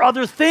reach for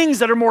other things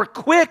that are more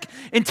quick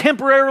and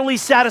temporarily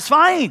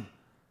satisfying.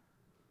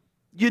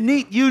 You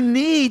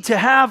need to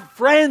have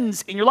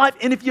friends in your life.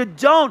 And if you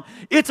don't,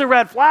 it's a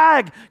red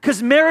flag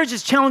because marriage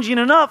is challenging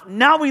enough.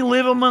 Now we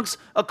live amongst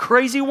a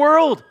crazy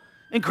world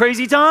in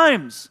crazy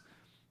times.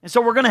 And so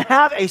we're going to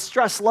have a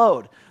stress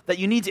load that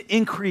you need to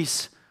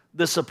increase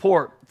the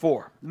support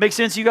for. Make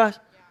sense, you guys?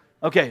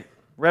 Yeah. Okay,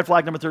 red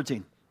flag number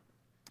 13.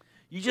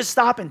 You just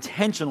stop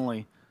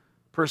intentionally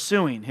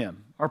pursuing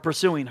him or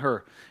pursuing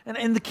her.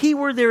 And the key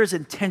word there is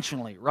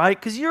intentionally, right?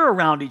 Because you're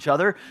around each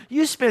other.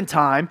 You spend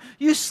time.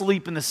 You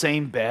sleep in the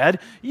same bed.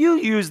 You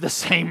use the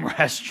same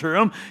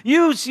restroom.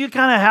 You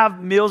kind of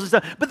have meals and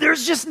stuff. But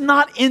there's just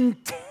not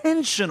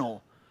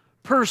intentional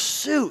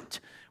pursuit.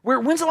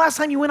 When's the last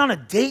time you went on a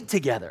date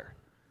together?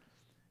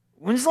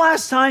 When's the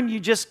last time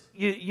you just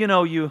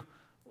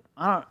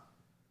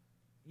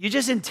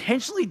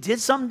intentionally did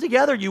something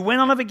together? You went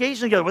on a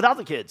vacation together without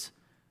the kids.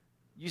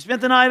 You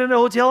spent the night in a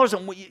hotel or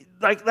something.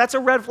 That's a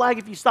red flag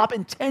if you stop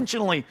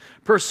intentionally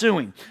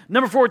pursuing.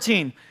 Number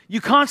 14,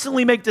 you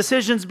constantly make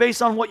decisions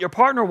based on what your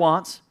partner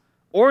wants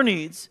or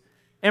needs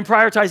and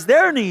prioritize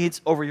their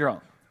needs over your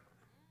own.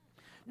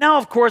 Now,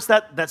 of course,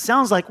 that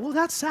sounds like, well,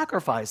 that's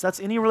sacrifice.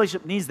 Any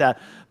relationship needs that.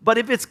 But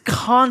if it's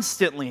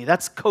constantly,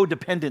 that's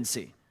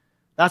codependency.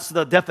 That's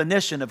the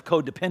definition of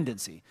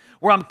codependency,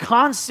 where I'm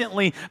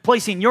constantly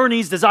placing your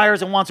needs,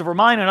 desires, and wants over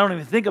mine, and I don't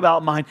even think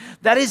about mine.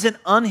 That is an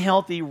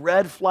unhealthy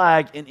red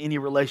flag in any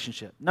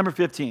relationship. Number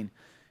 15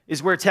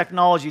 is where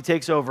technology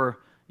takes over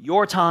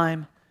your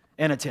time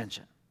and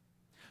attention.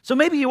 So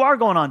maybe you are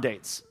going on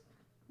dates.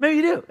 Maybe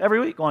you do.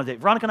 Every week go on a date.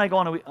 Veronica and I go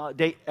on a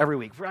date every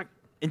week.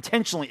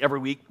 Intentionally every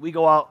week. We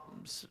go out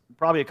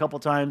probably a couple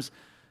times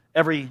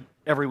every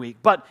week,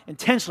 but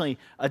intentionally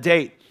a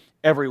date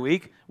every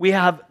week. We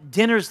have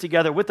dinners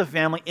together with the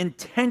family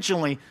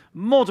intentionally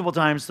multiple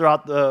times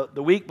throughout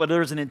the week, but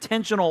there's an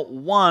intentional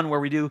one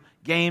where we do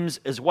games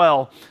as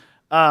well.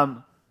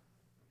 Some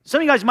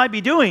of you guys might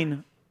be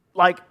doing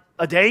like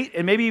a date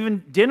and maybe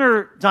even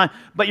dinner time,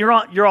 but you're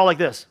all like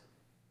this.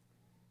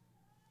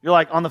 You're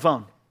like on the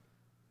phone.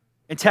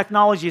 And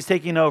technology is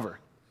taking over.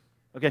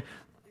 Okay?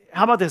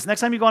 How about this?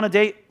 Next time you go on a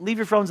date, leave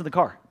your phones in the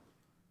car.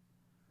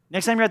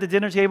 Next time you're at the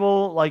dinner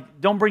table,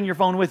 don't bring your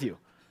phone with you.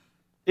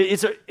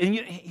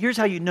 Here's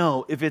how you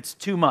know if it's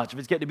too much, if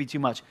it's getting to be too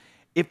much.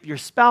 If your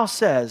spouse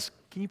says,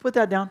 "Can you put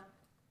that down?"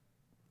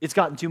 It's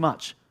gotten too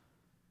much.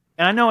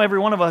 And I know every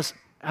one of us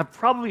have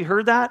probably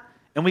heard that,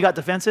 and we got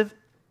defensive,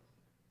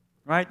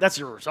 right? That's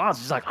your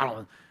response. It's like,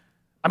 I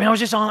was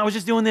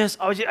just doing this.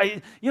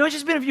 It's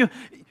just been a few.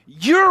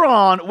 You're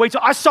on. Wait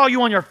till I saw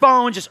you on your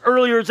phone just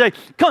earlier today.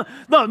 Come,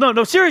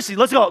 no, seriously,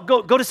 let's go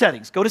to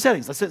settings. Go to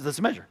settings. Let's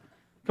measure.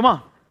 Come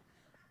on.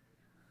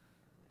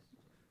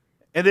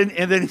 And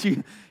then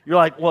you're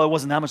like, well, it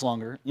wasn't that much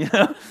longer,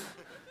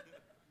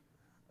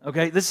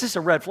 Okay, this is just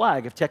a red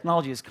flag if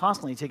technology is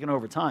constantly taking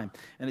over time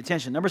and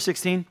attention. Number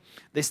 16,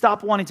 they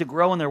stop wanting to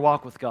grow in their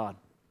walk with God.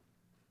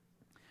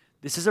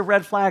 This is a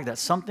red flag that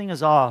something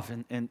is off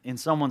in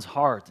someone's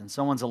heart and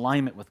someone's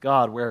alignment with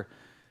God, where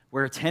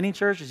where attending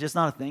church is just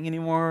not a thing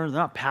anymore. They're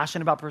not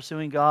passionate about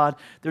pursuing God.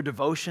 Their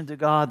devotion to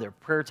God, their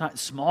prayer time,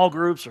 small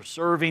groups or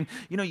serving.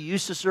 You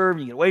used to serve and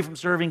you get away from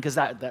serving because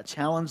that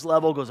challenge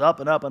level goes up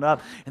and up and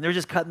up. And they're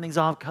just cutting things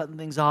off.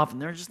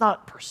 And they're just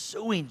not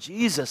pursuing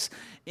Jesus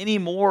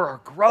anymore or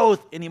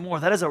growth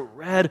anymore. That is a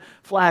red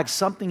flag.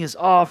 Something is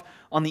off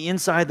on the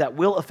inside that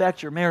will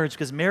affect your marriage,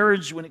 because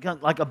marriage, when it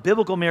comes, like a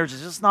biblical marriage,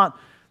 is just not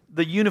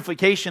the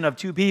unification of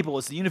two people.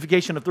 It's the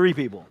unification of three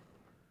people.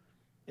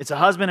 It's a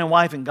husband and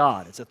wife and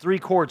God. It's a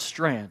three-chord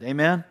strand.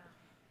 Amen?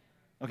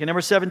 Okay,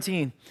 number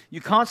 17.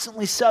 You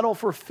constantly settle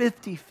for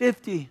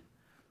 50-50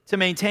 to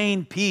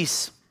maintain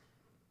peace.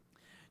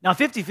 Now,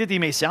 50-50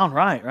 may sound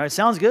right? It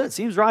sounds good,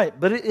 seems right,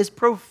 but it is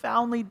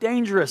profoundly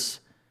dangerous.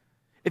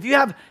 If you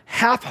have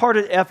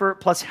half-hearted effort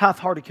plus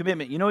half-hearted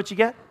commitment, you know what you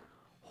get?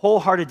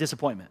 Wholehearted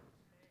disappointment.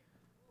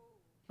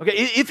 Okay,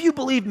 if you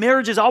believe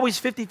marriage is always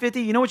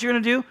 50-50, you know what you're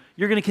going to do?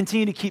 You're going to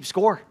continue to keep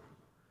score.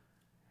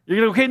 You're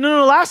going to go, okay,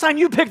 no, last time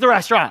you picked the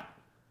restaurant.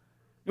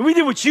 We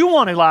did what you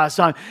wanted last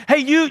time.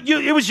 Hey,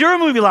 it was your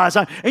movie last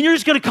time, and you're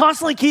just going to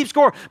constantly keep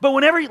score. But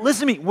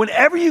listen to me,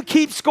 whenever you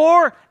keep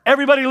score,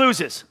 everybody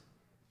loses.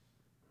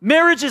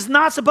 Marriage is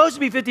not supposed to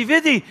be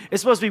 50-50.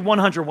 It's supposed to be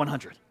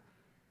 100-100.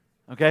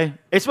 Okay?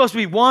 It's supposed to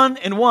be one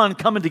and one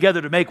coming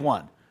together to make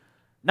one.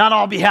 Not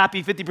I'll be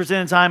happy 50% of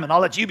the time, and I'll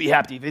let you be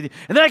happy 50%.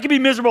 And then I can be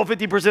miserable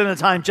 50% of the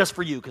time just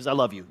for you because I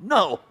love you.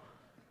 No,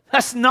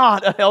 that's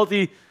not a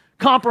healthy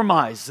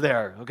compromise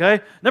there,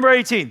 okay? Number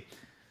 18,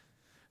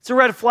 it's a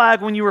red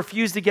flag when you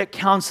refuse to get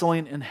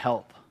counseling and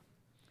help.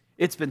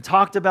 It's been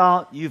talked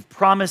about, you've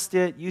promised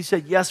it, you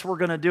said, yes, we're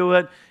going to do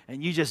it,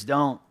 and you just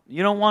don't.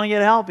 You don't want to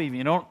get help even,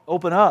 you don't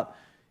open up.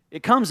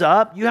 It comes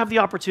up, you have the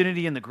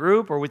opportunity in the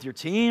group or with your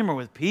team or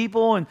with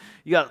people, and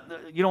you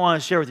don't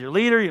want to share with your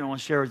leader, you don't want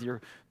to share with your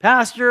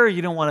pastor,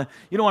 you don't want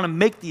to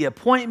make the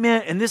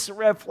appointment, and this is a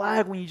red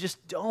flag when you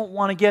just don't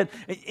want to get,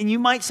 and you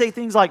might say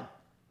things like,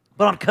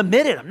 but I'm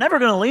committed. I'm never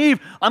going to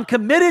leave. I'm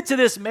committed to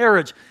this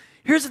marriage.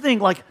 Here's the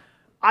thing,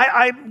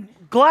 I'm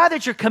glad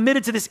that you're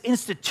committed to this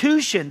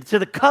institution, to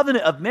the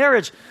covenant of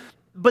marriage,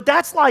 but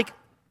that's like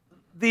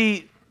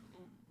the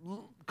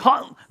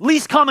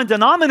least common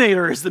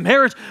denominator is the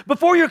marriage.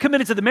 Before you're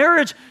committed to the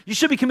marriage, you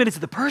should be committed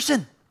to the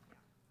person.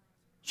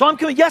 So I'm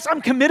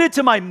committed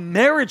to my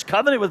marriage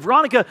covenant with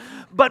Veronica,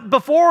 but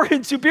before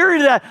and superior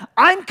to that,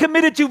 I'm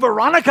committed to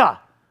Veronica.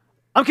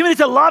 I'm committed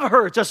to love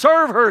her, to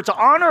serve her, to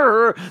honor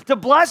her, to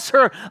bless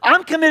her.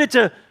 I'm committed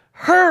to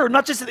her,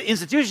 not just to the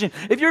institution.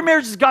 If your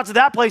marriage has got to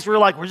that place where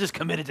you're like, we're just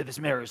committed to this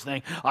marriage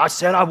thing. I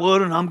said I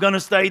would, and I'm going to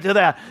stay to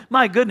that.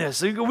 My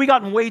goodness, we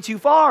gotten way too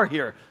far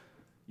here.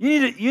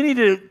 You need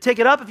to take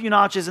it up a few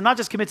notches and not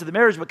just commit to the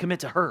marriage, but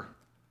commit to her.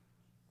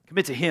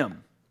 Commit to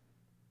him.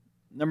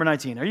 Number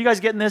 19. Are you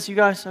guys getting this, you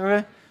guys? All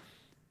right.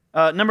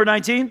 Number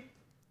 19.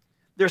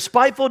 They're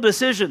spiteful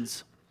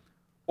decisions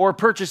or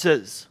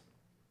purchases.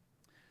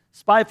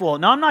 Spiteful.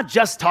 Now, I'm not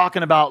just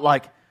talking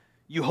about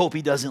you hope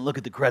he doesn't look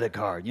at the credit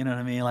card. You know what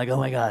I mean? Oh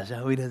my gosh, I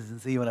hope he doesn't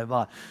see what I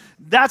bought.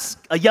 That's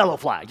a yellow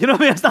flag. You know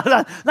what I mean? It's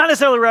not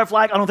necessarily a red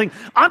flag, I don't think.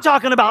 I'm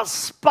talking about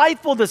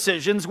spiteful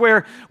decisions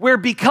where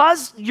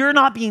because you're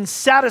not being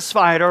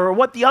satisfied or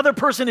what the other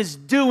person is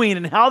doing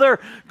and how they're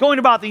going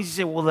about things, you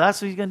say, well,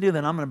 that's what he's going to do,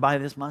 then I'm going to buy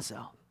this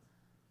myself.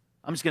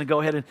 I'm just going to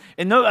go ahead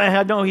and no,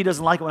 I know he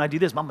doesn't like it when I do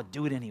this, but I'm going to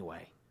do it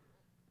anyway.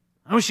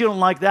 I know she don't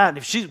like that, and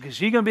if she's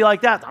going to be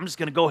like that, I'm just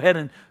going to go ahead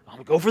and I'm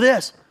going to go for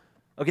this.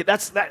 Okay,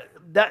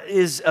 that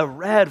is a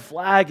red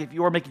flag if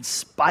you are making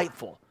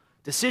spiteful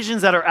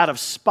decisions that are out of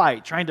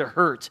spite, trying to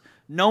hurt,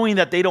 knowing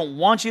that they don't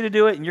want you to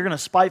do it, and you're going to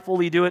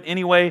spitefully do it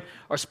anyway,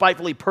 or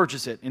spitefully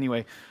purchase it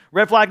anyway.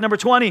 Red flag number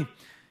 20,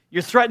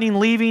 you're threatening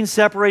leaving,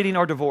 separating,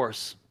 or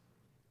divorce.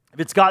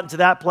 If it's gotten to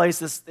that place,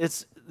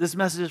 this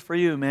message is for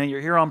you, man.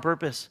 You're here on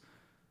purpose.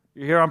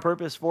 You're here on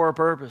purpose for a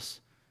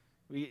purpose.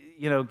 We,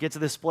 get to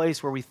this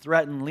place where we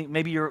threaten,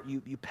 maybe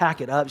you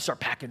pack it up, you start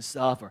packing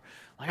stuff, or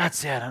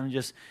that's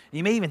it,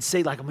 you may even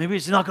say maybe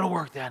it's not going to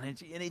work then,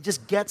 and it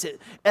just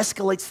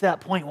escalates to that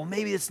point, well,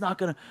 maybe it's not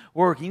going to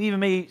work. You even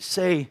may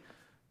say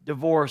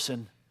divorce,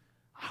 and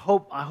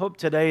I hope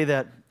today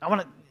that I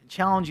want to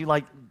challenge you,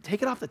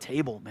 take it off the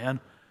table, man.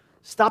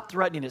 Stop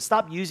threatening it,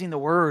 stop using the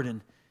word,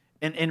 and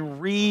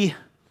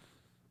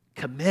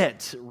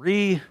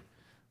recommit,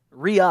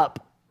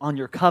 re-up on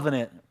your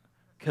covenant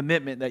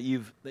commitment that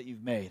you've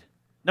made.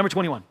 Number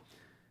 21,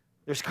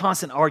 there's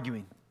constant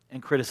arguing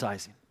and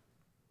criticizing.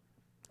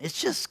 It's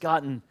just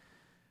gotten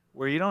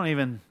where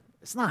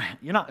it's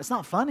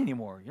not fun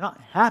anymore. You're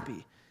not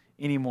happy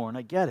anymore, and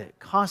I get it.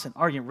 Constant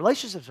arguing.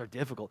 Relationships are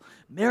difficult.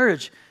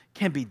 Marriage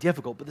can be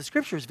difficult, but the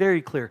scripture is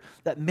very clear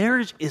that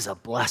marriage is a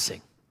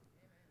blessing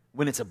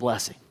when it's a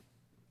blessing.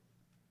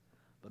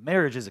 But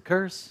marriage is a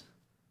curse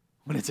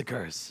when it's a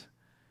curse.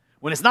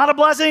 When it's not a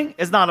blessing,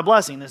 it's not a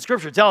blessing. The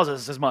scripture tells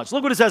us as much.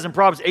 Look what it says in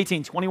Proverbs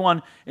 18,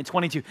 21 and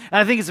 22.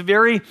 And I think it's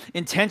very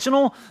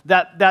intentional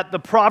that the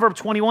Proverb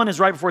 21 is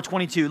right before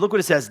 22. Look what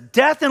it says.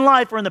 Death and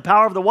life are in the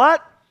power of the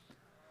what?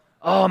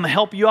 Oh, I'm going to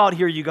help you out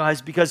here, you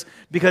guys, because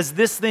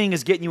this thing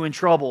is getting you in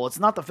trouble. It's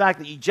not the fact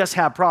that you just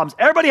have problems.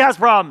 Everybody has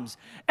problems.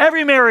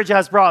 Every marriage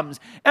has problems.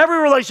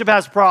 Every relationship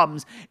has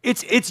problems.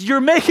 It's you're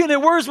making it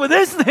worse with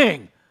this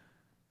thing.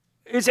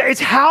 It's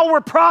how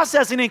we're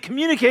processing and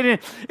communicating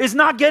it. It's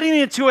not getting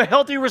it to a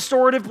healthy,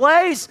 restorative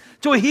place,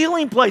 to a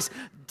healing place.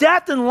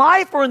 Death and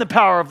life are in the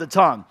power of the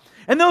tongue.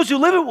 And those who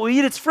live it will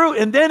eat its fruit.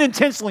 And then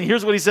intentionally,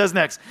 here's what he says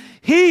next.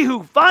 He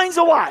who finds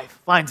a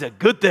wife finds a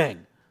good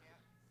thing.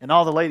 And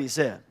all the ladies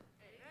said.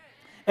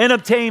 And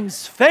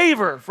obtains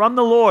favor from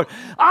the Lord.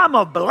 I'm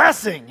a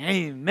blessing.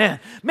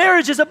 Amen.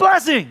 Marriage is a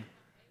blessing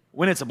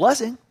when it's a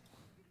blessing.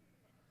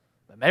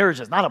 But marriage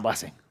is not a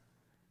blessing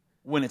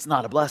when it's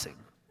not a blessing.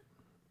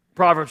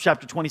 Proverbs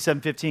chapter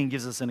 27:15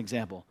 gives us an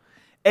example.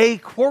 A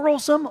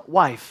quarrelsome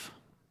wife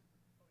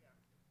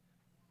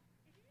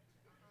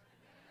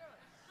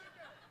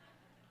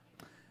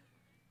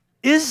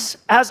is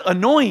as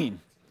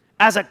annoying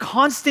as a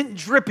constant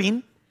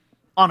dripping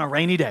on a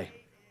rainy day.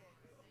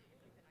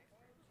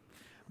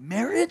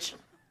 Marriage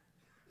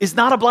is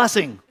not a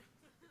blessing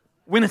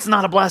when it's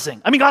not a blessing.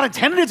 I mean, God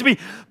intended it to be,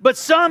 but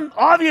some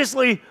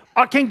obviously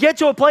can get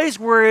to a place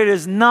where it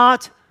is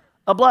not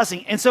a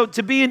blessing. And so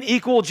to be an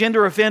equal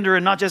gender offender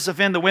and not just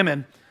offend the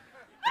women,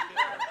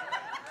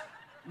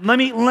 let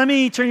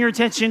me turn your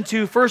attention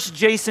to 1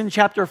 Jason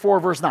chapter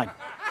 4, verse 9.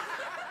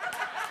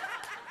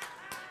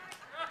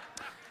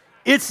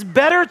 It's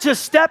better to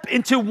step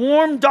into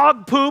warm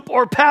dog poop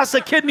or pass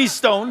a kidney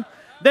stone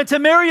than to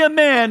marry a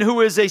man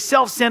who is a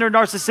self-centered,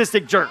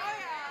 narcissistic jerk.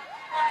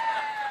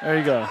 There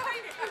you go.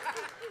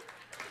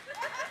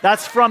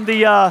 That's from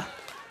the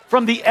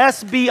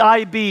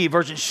SBIB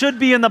version. Should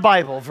be in the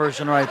Bible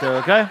version right there,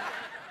 okay?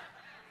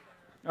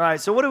 All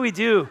right, so what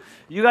do?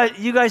 You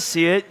guys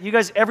see it. You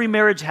guys, every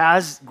marriage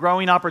has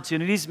growing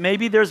opportunities.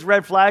 Maybe there's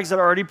red flags that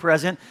are already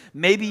present.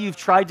 Maybe you've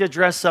tried to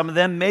address some of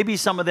them. Maybe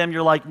some of them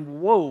you're like,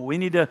 whoa, we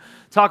need to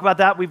talk about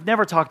that. We've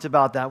never talked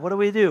about that. What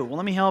do? Well,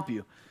 let me help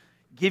you.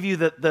 Give you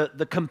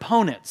the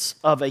components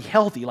of a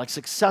healthy, like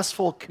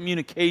successful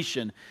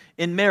communication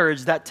in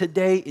marriage that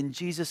today, in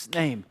Jesus'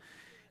 name,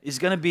 is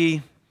going to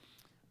be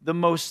the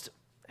most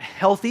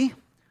healthy,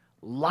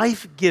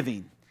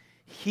 life-giving,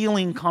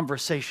 healing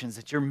conversations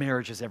that your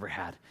marriage has ever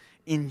had.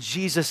 In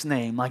Jesus'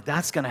 name, like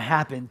that's going to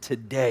happen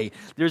today.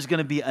 There's going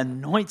to be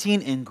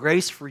anointing and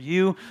grace for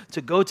you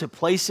to go to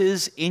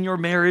places in your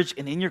marriage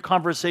and in your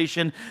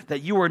conversation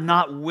that you are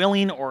not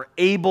willing or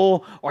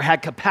able or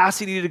had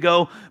capacity to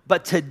go.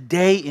 But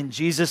today, in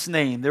Jesus'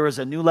 name, there is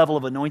a new level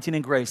of anointing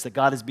and grace that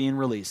God is being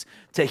released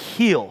to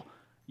heal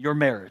your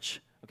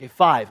marriage. Okay,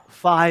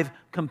 five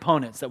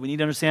components that we need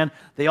to understand.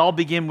 They all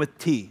begin with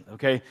T,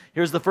 okay?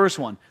 Here's the first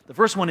one. The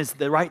first one is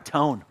the right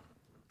tone.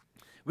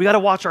 We got to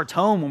watch our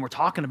tone when we're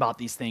talking about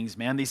these things,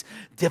 man. These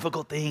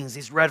difficult things,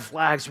 these red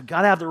flags. We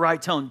got to have the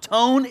right tone.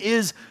 Tone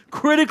is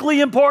critically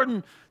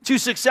important to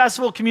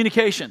successful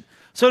communication.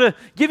 So to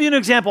give you an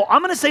example,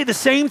 I'm going to say the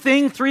same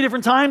thing 3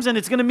 different times, and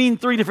it's going to mean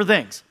 3 different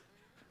things.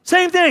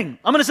 Same thing.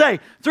 I'm going to say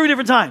 3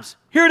 different times.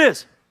 Here it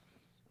is.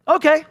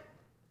 Okay,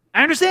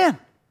 I understand.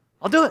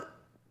 I'll do it.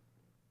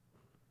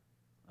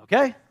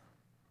 Okay,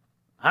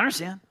 I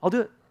understand. I'll do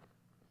it.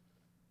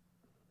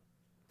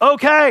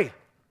 Okay,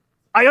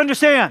 I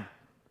understand.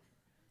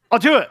 I'll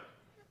do it.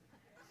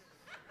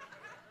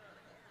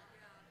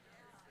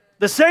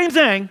 The same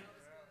thing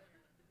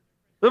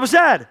that was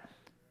said.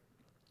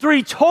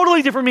 3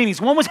 totally different meanings.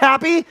 One was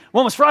happy,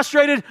 one was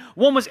frustrated,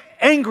 one was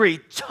angry.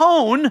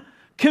 Tone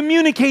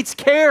communicates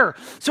care.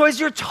 So as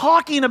you're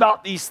talking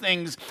about these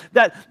things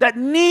that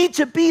need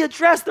to be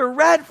addressed, they're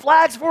red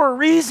flags for a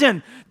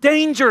reason.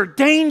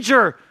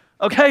 Danger.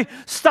 Okay?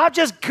 Stop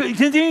just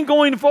continuing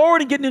going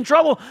forward and getting in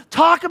trouble.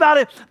 Talk about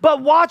it,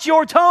 but watch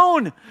your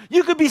tone.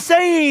 You could be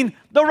saying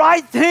the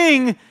right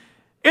thing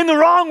in the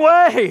wrong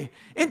way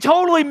and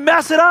totally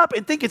mess it up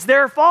and think it's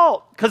their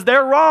fault because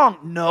they're wrong.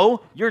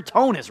 No, your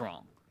tone is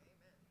wrong.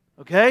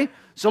 Okay?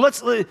 So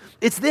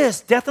it's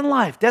this, death and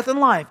life.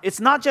 It's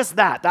not just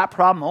that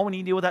problem. Oh, we need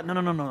to deal with that.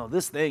 No.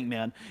 This thing,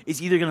 man,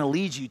 is either going to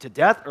lead you to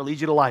death or lead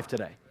you to life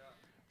today.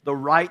 The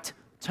right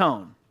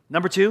tone.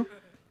 Number 2,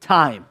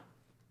 time.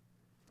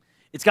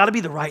 It's got to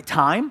be the right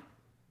time.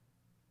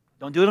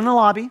 Don't do it in the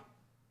lobby.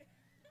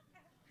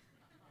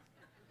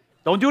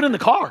 Don't do it in the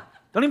car.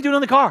 Don't even do it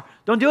in the car.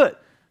 Don't do it.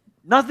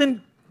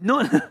 Nothing,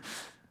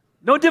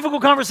 no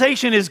difficult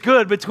conversation is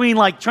good between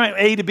like trying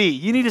A to B.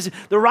 You need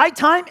the right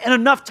time and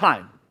enough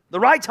time. The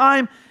right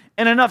time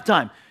and enough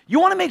time. You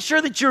want to make sure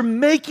that you're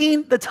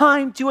making the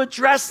time to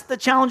address the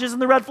challenges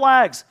and the red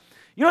flags.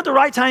 You know what the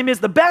right time is?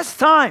 The best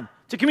time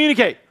to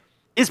communicate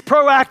is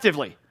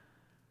proactively.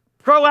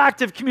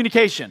 Proactive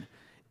communication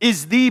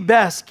is the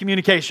best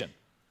communication.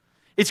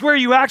 It's where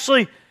you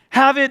actually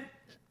have it,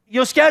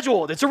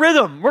 scheduled. It's a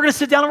rhythm. We're going to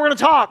sit down and we're going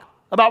to talk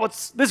about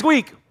what's this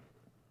week.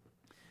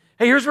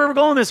 Hey, here's where we're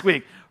going this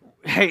week.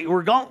 Hey,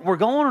 we're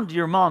going to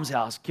your mom's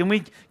house. Can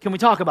we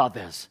talk about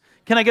this?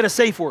 Can I get a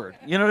safe word?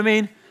 You know what I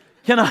mean?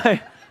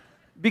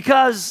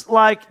 Because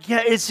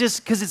it's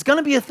just because it's going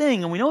to be a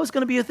thing, and we know it's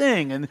going to be a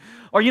thing, and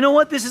or you know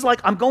what, this is like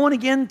I'm going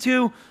again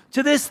to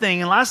this thing,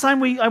 and last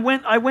time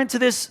I went to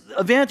this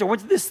event or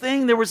went to this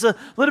thing, there was a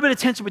little bit of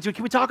tension between.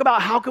 Can we talk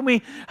about how can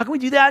we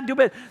do that and do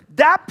it?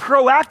 That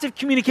proactive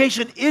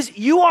communication is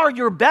you are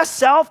your best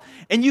self,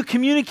 and you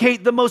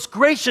communicate the most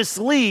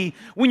graciously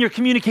when you're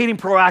communicating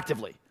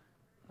proactively.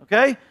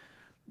 Okay,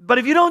 but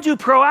if you don't do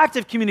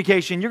proactive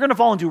communication, you're going to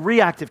fall into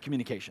reactive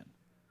communication.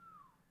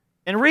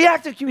 And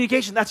reactive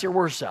communication, that's your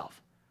worst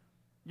self.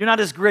 You're not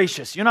as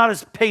gracious. You're not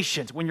as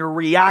patient when you're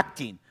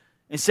reacting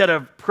instead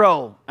of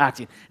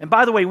proacting. And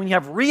by the way, when you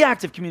have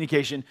reactive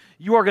communication,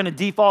 you are going to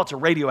default to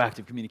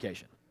radioactive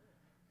communication.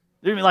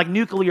 There's going to be like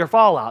nuclear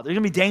fallout. There's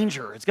going to be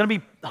danger. It's going to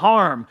be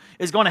harm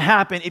is going to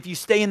happen if you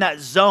stay in that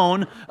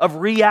zone of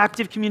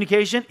reactive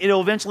communication. It'll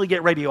eventually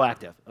get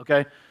radioactive,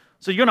 okay?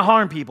 So you're going to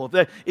harm people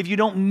if you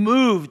don't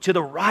move to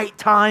the right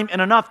time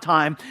and enough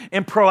time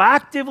and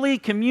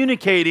proactively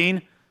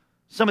communicating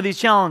some of these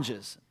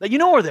challenges that you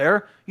know are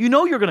there. You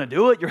know you're going to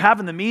do it. You're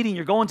having the meeting.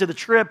 You're going to the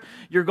trip.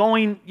 You're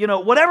going,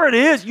 whatever it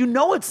is, you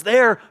know it's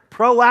there.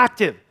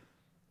 Proactive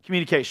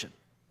communication.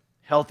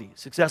 Healthy,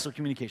 successful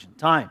communication.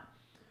 Time,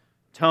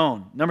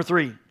 tone. Number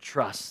 3,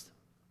 trust.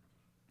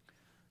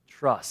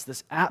 Trust,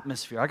 this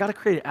atmosphere. I got to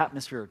create an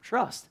atmosphere of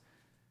trust.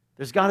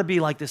 There's got to be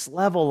like this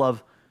level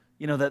of,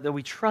 that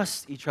we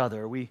trust each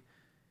other.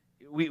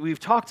 We've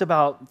talked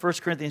about 1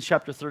 Corinthians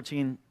chapter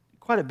 13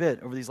 quite a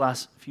bit over these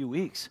last few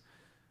weeks.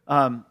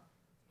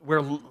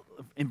 Where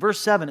in verse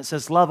 7 it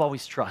says, love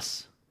always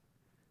trusts.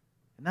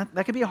 And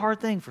that could be a hard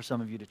thing for some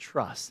of you to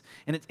trust.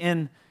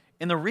 And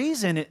the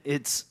reason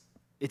it's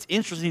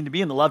interesting to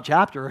be in the love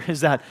chapter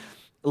is that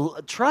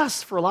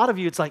trust for a lot of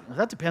you, it's like,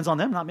 that depends on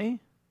them, not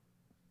me.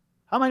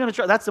 How am I going to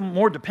trust? That's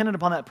more dependent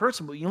upon that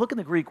person. But you look in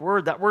the Greek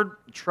word, that word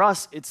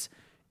trust, it's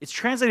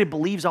translated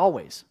believes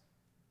always.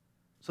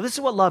 So this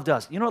is what love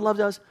does. You know what love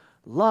does?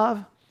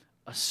 Love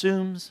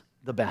assumes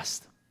the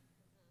best.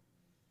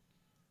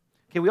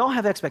 Okay, we all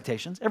have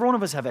expectations. Every one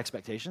of us have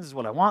expectations. This is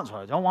what I want, this is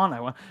what I don't want.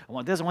 I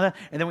want this, I want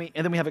that. And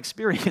then we have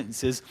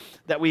experiences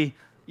that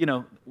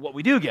what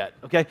we do get,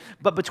 okay?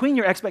 But between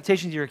your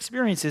expectations and your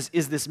experiences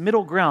is this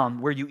middle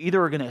ground where you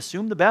either are going to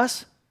assume the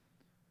best,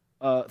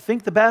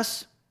 think the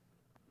best,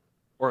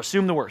 or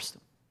assume the worst.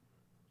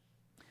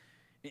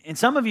 And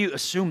some of you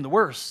assume the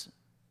worst.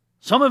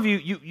 Some of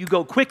you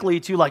go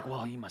quickly to like,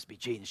 well, you must be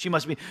cheating. She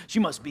must be,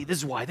 this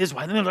is why.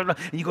 And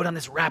you go down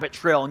this rabbit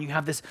trail and you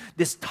have this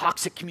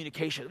toxic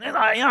communication.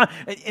 And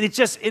it's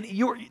just,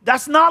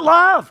 that's not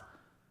love.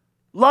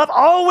 Love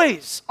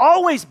always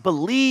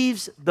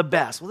believes the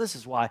best. Well, this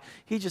is why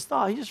he just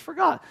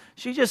forgot.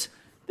 This is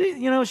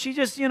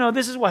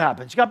what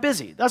happened. She got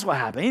busy. That's what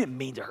happened. He didn't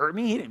mean to hurt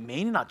me. He didn't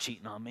mean, he's not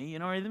cheating on me. You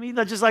know what I mean?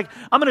 That's just like,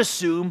 I'm going to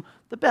assume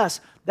the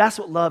best. That's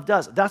what love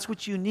does. That's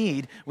what you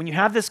need. When you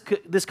have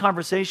this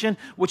conversation,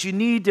 what you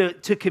need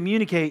to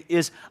communicate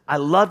is, I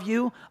love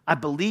you. I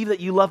believe that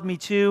you love me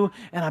too.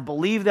 And I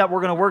believe that we're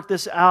going to work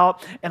this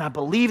out. And I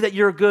believe that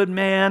you're a good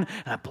man.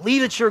 And I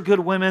believe that you're a good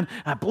woman.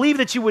 And I believe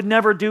that you would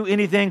never do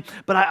anything.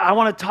 But I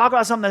want to talk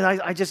about something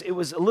that it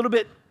was a little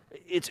bit,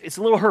 it's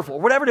a little hurtful.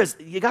 Whatever it is,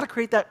 you got to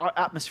create that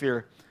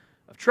atmosphere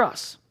of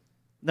trust.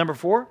 Number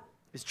 4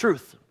 is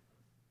truth.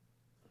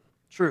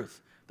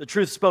 Truth. The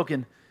truth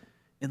spoken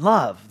in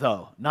love,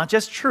 though. Not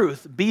just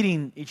truth,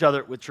 beating each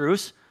other with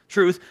truth,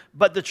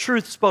 but the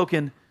truth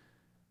spoken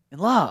in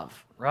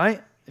love,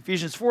 right?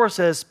 Ephesians 4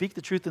 says, speak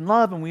the truth in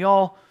love, and we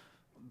all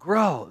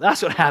grow.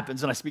 That's what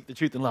happens when I speak the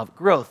truth in love.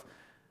 Growth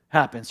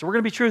happens. So we're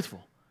going to be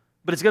truthful,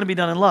 but it's going to be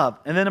done in love.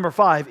 And then number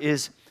 5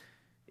 is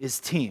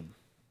team.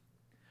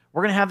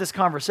 We're going to have this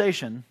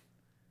conversation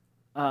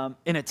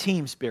in a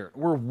team spirit.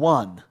 We're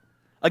one.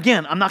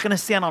 Again, I'm not going to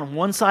stand on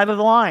one side of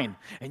the line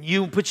and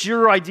you put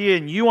your idea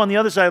and you on the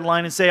other side of the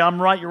line and say,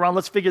 I'm right, you're wrong,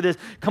 let's figure this.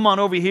 Come on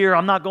over here,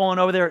 I'm not going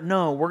over there.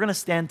 No, we're going to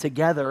stand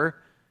together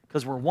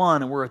because we're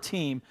one and we're a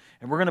team,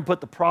 and we're going to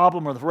put the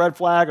problem or the red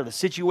flag or the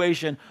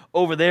situation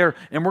over there,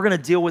 and we're going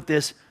to deal with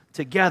this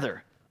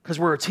together because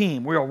we're a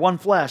team. We are one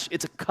flesh.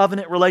 It's a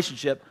covenant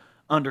relationship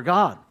under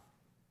God.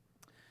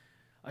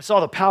 I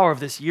saw the power of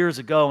this years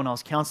ago when I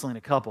was counseling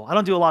a couple. I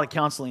don't do a lot of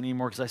counseling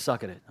anymore because I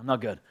suck at it. I'm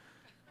not good.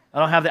 I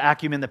don't have the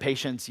acumen, the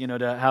patience,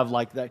 to have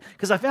like that.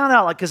 Because I found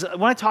out, because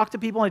when I talk to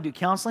people and I do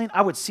counseling,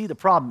 I would see the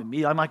problem in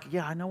me. I'm like,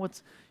 yeah, I know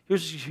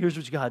here's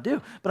what you got to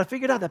do. But I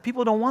figured out that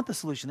people don't want the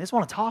solution. They just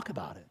want to talk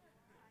about it.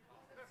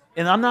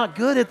 And I'm not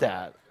good at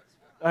that.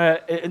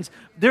 And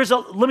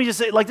let me just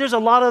say, there's a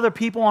lot of other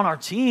people on our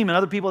team and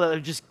other people that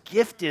are just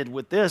gifted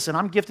with this, and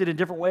I'm gifted in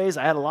different ways.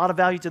 I add a lot of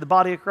value to the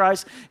body of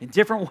Christ in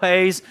different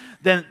ways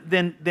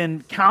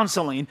than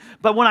counseling.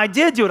 But when I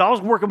did do it, I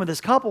was working with this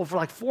couple for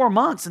like 4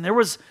 months, and it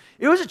was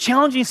a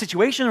challenging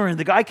situation where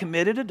the guy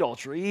committed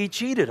adultery. He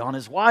cheated on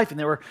his wife, and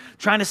they were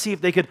trying to see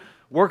if they could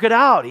work it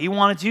out. He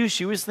wanted to.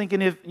 She was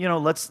thinking,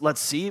 let's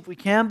see if we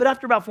can. But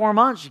after about 4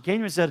 months, she came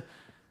to me and said,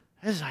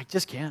 I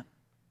just can't.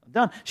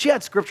 Done. She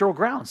had scriptural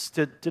grounds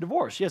to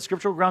divorce. She had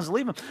scriptural grounds to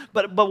leave him.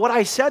 But what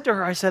I said to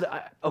her, I said,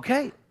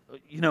 okay,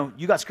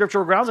 you got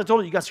scriptural grounds. I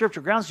told you got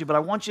scriptural grounds to you, but I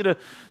want you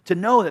to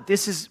know that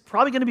this is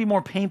probably going to be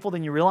more painful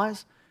than you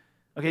realize.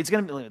 Okay, it's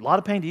going to be a lot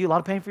of pain to you, a lot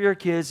of pain for your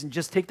kids, and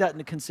just take that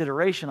into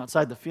consideration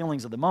outside the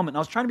feelings of the moment. And I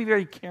was trying to be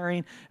very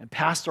caring and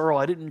pastoral.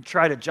 I didn't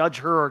try to judge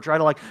her or try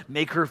to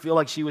make her feel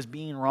like she was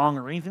being wrong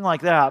or anything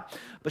like that.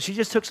 But she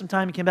just took some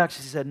time and came back.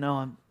 She said, "No,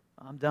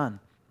 I'm done.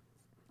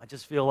 I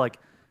just feel like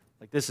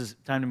this is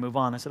time to move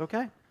on." I said,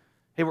 "Okay."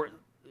 Hey,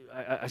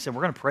 I said,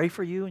 "We're going to pray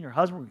for you and your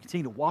husband. We're going to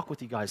continue to walk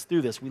with you guys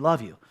through this. We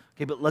love you.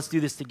 Okay, but let's do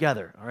this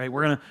together. All right,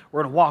 we're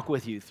gonna walk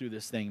with you through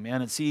this thing,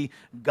 man, and see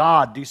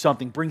God do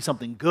something, bring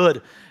something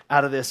good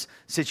out of this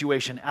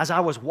situation." As I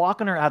was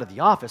walking her out of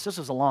the office, this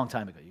was a long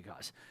time ago, you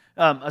guys.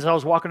 As I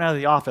was walking out of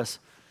the office,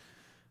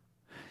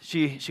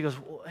 she goes,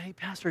 "Well, hey,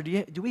 Pastor,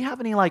 do we have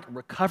any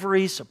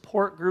recovery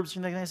support groups?"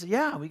 And I said,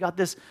 "Yeah, we got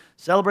this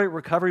Celebrate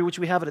Recovery, which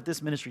we have it at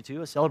this ministry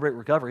too, a Celebrate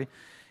Recovery."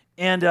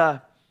 And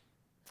I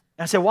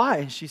said, "Why?"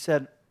 And she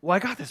said, "Well, I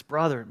got this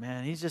brother,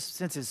 man. He's just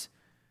he's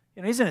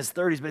in his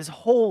 30s, but his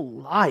whole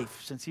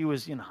life, since he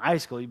was in high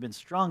school, he'd been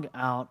strung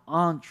out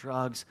on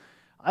drugs.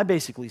 I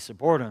basically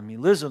support him. He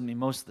lives with me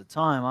most of the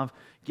time. I've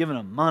given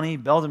him money,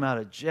 bailed him out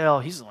of jail.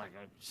 He's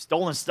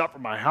stolen stuff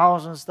from my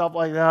house and stuff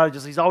like that.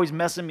 He's always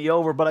messing me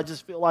over, but I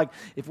just feel like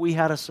if we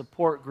had a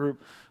support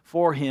group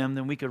for him,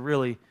 then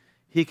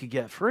he could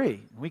get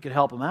free. We could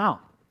help him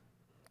out."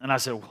 And I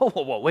said,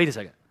 whoa, wait a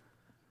second.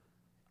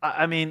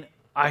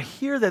 I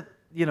hear that,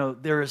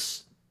 there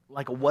is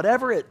a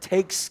whatever it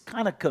takes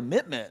kind of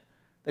commitment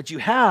that you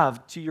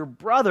have to your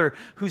brother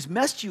who's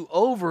messed you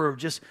over,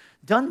 just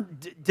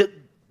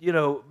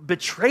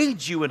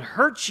betrayed you and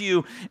hurt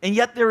you, and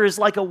yet there is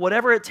a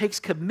whatever it takes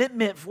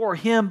commitment for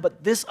him,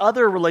 but this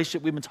other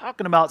relationship we've been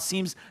talking about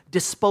seems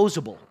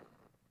disposable.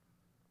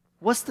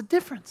 What's the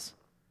difference?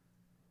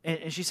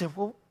 And she said,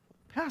 "Well,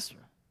 Pastor,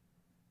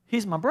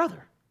 he's my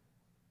brother.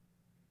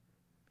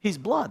 He's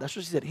blood." That's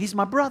what she said. "He's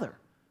my brother.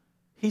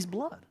 He's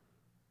blood."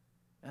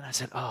 And I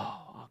said,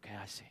 "Oh, okay,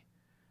 I see.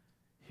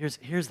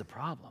 Here's the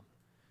problem.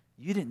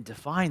 You didn't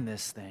define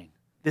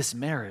this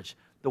marriage,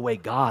 the way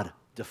God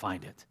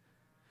defined it.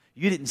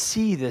 You didn't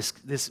see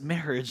this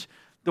marriage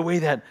the way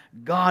that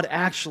God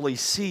actually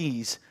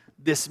sees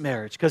this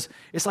marriage." Because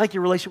it's like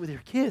your relationship with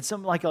your kids.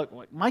 Something like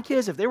my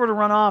kids, if they were to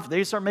run off,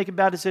 they start making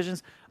bad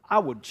decisions, I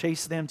would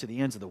chase them to the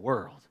ends of the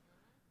world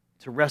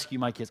to rescue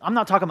my kids. I'm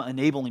not talking about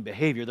enabling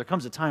behavior. There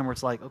comes a time where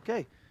it's like,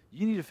 okay,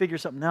 you need to figure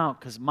something out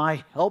because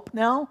my help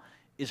now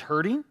is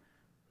hurting.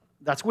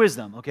 That's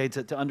wisdom, okay,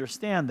 to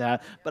understand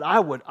that. But I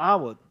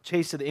would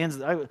chase to the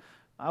ends.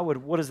 I would.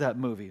 What is that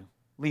movie?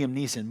 Liam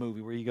Neeson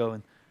movie where you go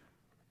and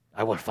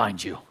I will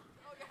find you,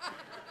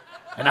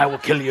 and I will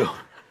kill you.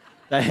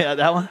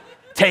 That one?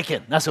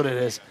 Taken. That's what it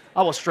is.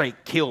 I will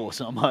straight kill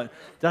someone.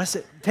 Did I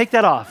say? Take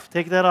that off.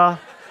 Take that off.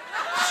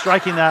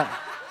 Striking that.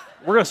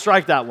 We're gonna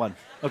strike that one.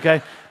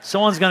 Okay.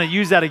 Someone's gonna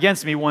use that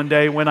against me one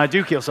day when I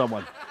do kill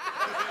someone.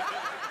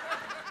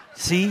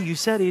 See, you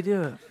said he'd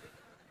do it.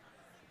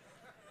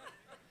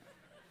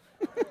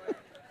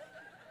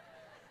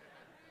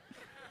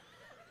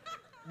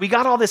 We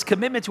got all this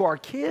commitment to our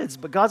kids,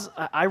 but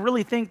I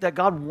really think that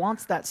God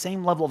wants that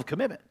same level of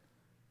commitment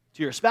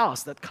to your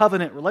spouse, that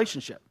covenant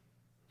relationship.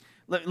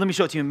 Let me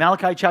show it to you.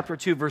 Malachi chapter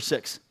 2, verse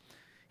 6.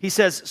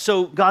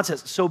 God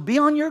says, "So be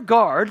on your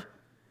guard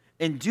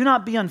and do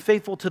not be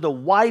unfaithful to the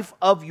wife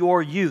of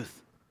your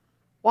youth."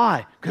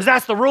 Why? Because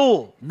that's the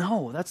rule.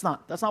 No, that's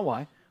not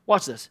why.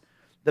 Watch this.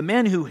 "The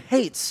man who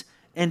hates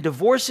and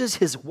divorces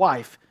his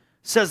wife,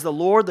 says the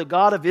Lord, the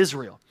God of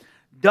Israel,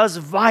 does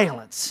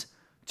violence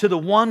to the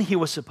one he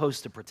was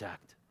supposed to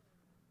protect."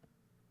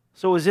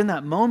 So it was in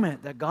that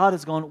moment that God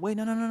is going, wait,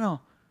 no.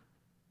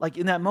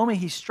 In that moment,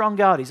 he's strung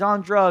out. He's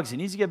on drugs. He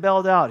needs to get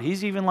bailed out.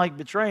 He's even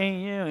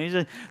betraying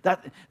you.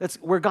 That's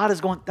where God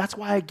is going. That's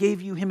why I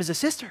gave you him as a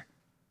sister.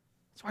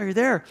 That's why you're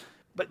there.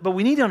 But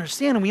we need to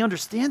understand, and we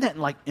understand that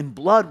in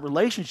blood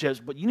relationships,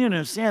 but you need to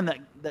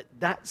understand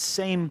that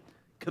same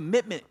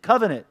commitment,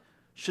 covenant,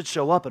 should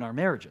show up in our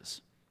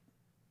marriages.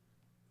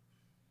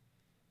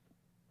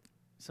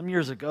 Some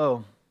years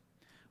ago,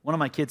 one of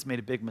my kids made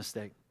a big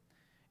mistake,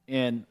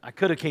 and I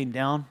could have came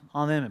down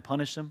on them and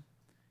punished them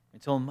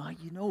and told them,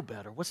 "Mike, you know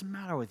better. What's the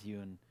matter with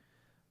you?"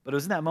 But it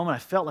was in that moment I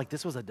felt like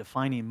this was a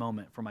defining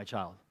moment for my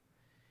child.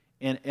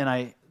 And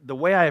the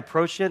way I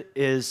approached it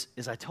is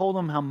I told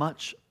them how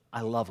much I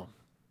love them.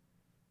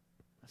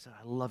 I said,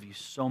 "I love you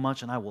so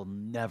much, and I will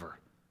never,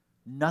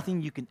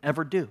 nothing you can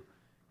ever do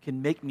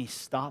can make me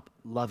stop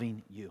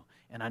loving you.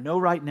 And I know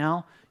right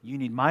now you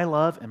need my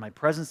love and my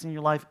presence in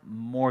your life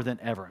more than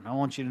ever. And I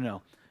want you to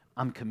know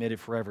I'm committed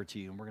forever to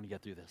you, and we're going to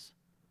get through this."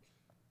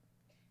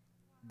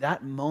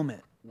 That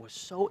moment was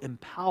so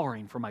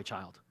empowering for my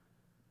child.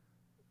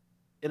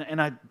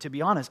 And to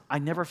be honest, I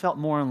never felt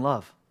more in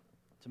love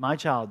to my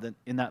child than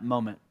in that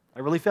moment. I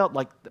really felt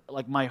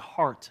like my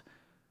heart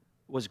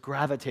was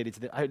gravitated to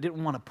them. I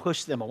didn't want to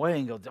push them away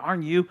and go,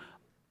 "Darn you."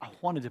 I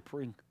wanted to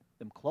bring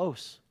them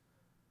close.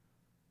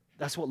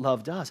 That's what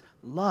love does.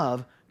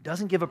 Love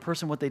doesn't give a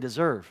person what they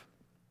deserve.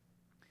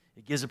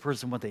 It gives a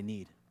person what they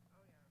need.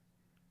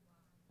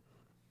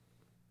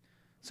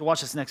 So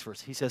watch this next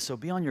verse. He says, so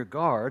be on your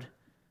guard.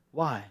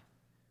 Why?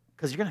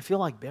 Because you're going to feel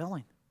like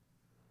bailing.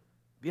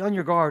 Be on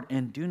your guard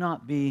and do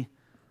not be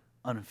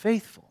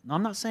unfaithful. Now,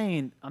 I'm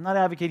not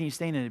advocating you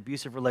stay in an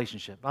abusive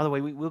relationship. By the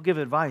way, we'll give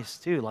advice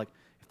too. Like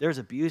if there's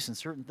abuse and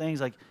certain things,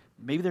 like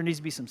maybe there needs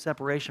to be some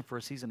separation for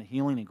a season of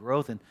healing and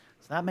growth, and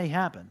so that may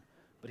happen.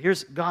 But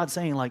here's God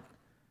saying, like,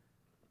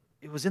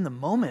 it was in the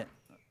moment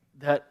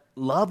that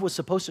love was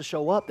supposed to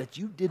show up that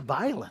you did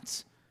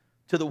violence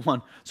to the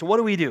one. So what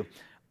do?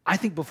 I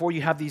think before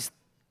you have these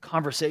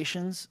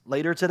conversations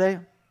later today,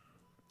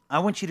 I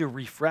want you to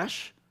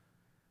refresh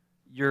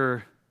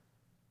your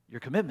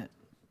commitment,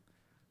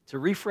 to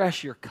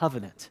refresh your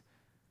covenant.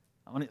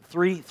 I want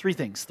three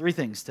things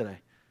today.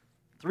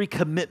 3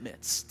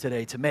 commitments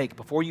today to make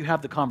before you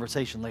have the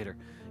conversation later.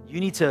 You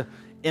need to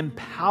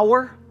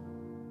empower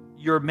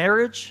your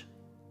marriage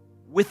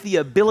with the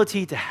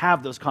ability to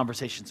have those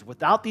conversations.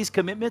 Without these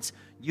commitments,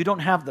 you don't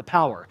have the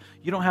power.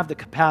 You don't have the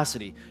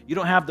capacity. You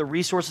don't have the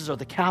resources or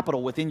the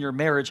capital within your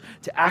marriage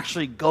to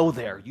actually go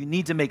there. You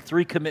need to make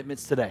 3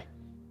 commitments today.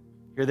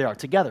 Here they are.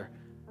 Together,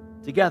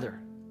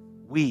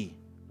 we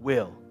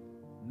will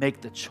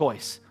make the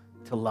choice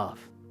to love.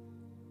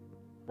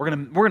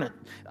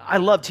 I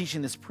love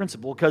teaching this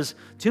principle because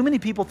too many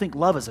people think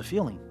love is a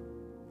feeling.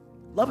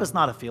 Love is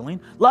not a feeling.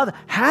 Love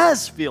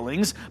has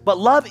feelings, but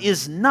love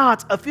is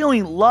not a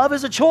feeling. Love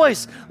is a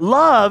choice.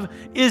 Love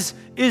is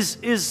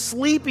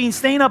sleeping,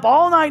 staying up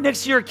all night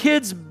next to your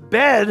kid's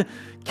bed,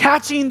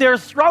 catching their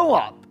throw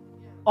up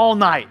all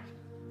night.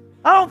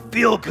 I don't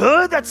feel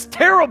good. That's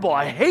terrible.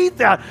 I hate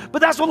that.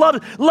 But that's what love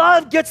is.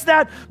 Love gets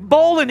that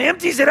bowl and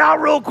empties it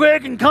out real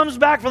quick and comes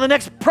back for the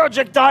next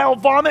projectile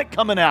vomit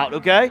coming out,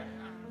 okay?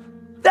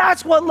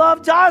 That's what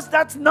love does.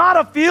 That's not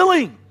a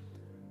feeling.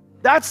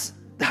 That's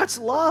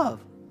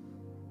love.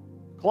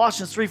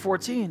 Colossians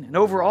 3:14, and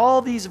over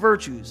all these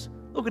virtues,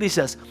 look what he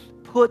says,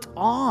 put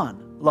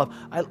on love.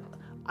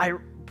 I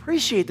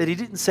appreciate that he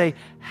didn't say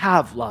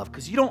have love,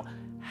 because you don't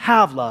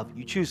have love,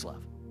 you choose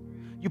love.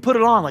 You put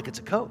it on like it's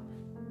a coat.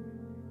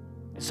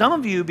 Some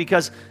of you,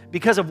 because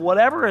of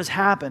whatever has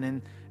happened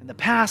in the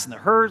past and the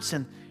hurts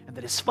and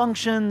the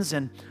dysfunctions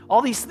and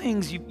all these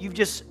things,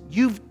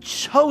 you've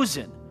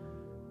chosen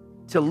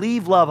to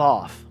leave love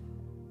off.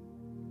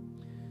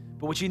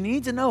 But what you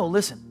need to know,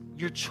 listen,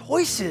 your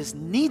choices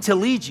need to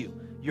lead you.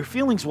 Your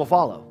feelings will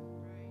follow.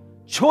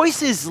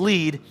 Choices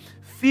lead,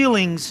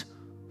 feelings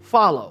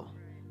follow.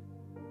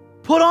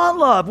 Put on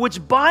love,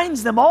 which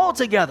binds them all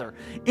together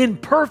in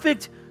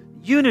perfect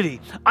unity.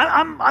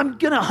 I'm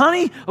gonna,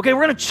 honey, okay,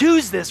 we're gonna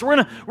choose this.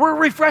 We're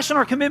refreshing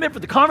our commitment for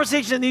the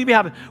conversation that need to be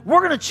happening.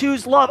 We're gonna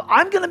choose love.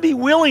 I'm gonna be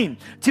willing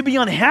to be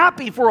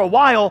unhappy for a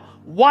while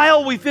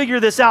we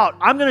figure this out.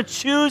 I'm gonna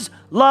choose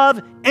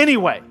love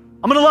anyway.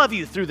 I'm gonna love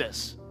you through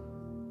this.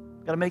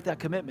 Got to make that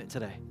commitment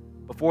today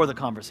before the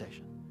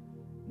conversation.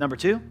 Number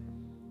 2,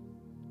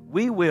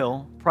 we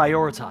will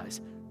prioritize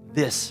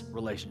this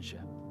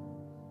relationship.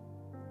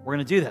 We're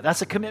going to do that.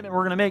 That's a commitment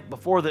we're going to make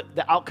before the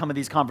outcome of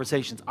these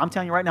conversations. I'm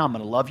telling you right now, I'm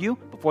going to love you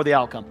before the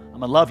outcome. I'm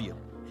going to love you.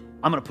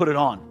 I'm going to put it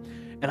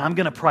on. And I'm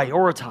going to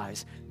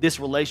prioritize this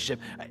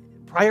relationship.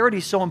 Priority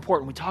is so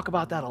important. We talk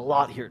about that a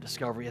lot here at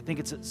Discovery. I think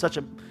it's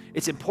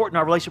important in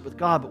our relationship with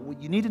God, but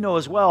what you need to know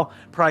as well,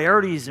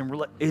 priority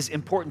is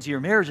important to your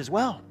marriage as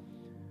well.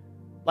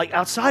 Like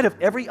outside of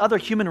every other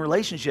human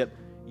relationship,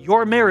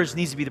 your marriage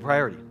needs to be the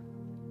priority.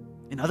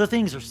 And other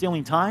things are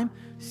stealing time,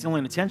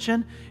 stealing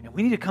attention, and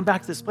we need to come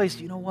back to this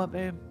place. You know what,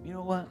 babe? You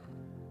know what?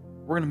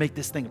 We're going to make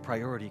this thing a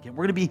priority again.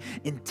 We're going to be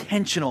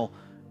intentional.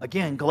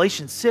 Again,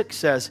 Galatians 6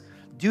 says,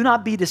 do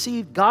not be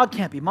deceived. God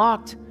can't be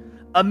mocked.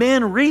 A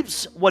man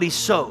reaps what he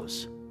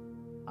sows.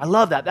 I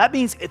love that. That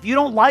means if you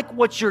don't like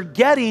what you're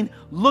getting,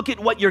 look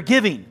at what you're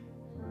giving.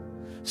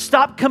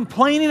 Stop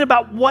complaining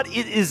about what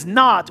it is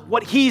not,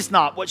 what he's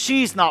not, what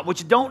she's not,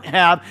 what you don't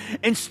have,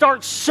 and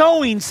start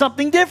sowing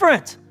something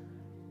different.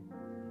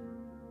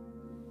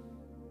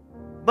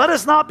 Let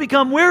us not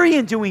become weary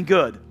in doing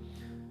good.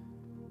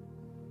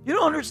 You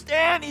don't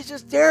understand. He's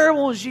just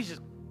terrible, and she's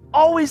just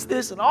always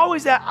this and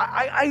always that.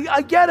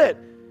 I get it.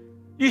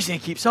 You just need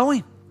to keep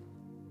sowing.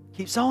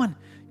 Keep sowing.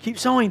 Keep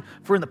sowing.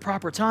 For in the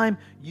proper time,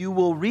 you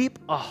will reap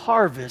a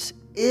harvest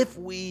if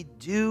we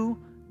do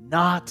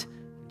not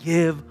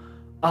give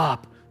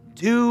up.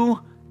 Do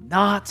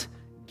not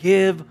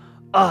give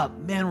up.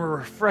 Man, we're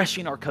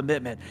refreshing our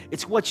commitment.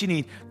 It's what you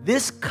need.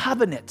 This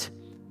covenant,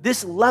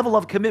 this level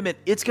of commitment,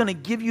 it's going to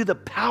give you the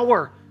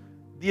power,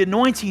 the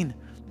anointing,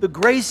 the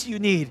grace you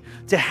need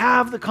to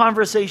have the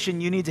conversation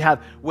you need to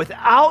have.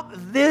 Without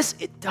this,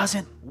 it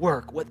doesn't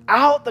work.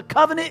 Without the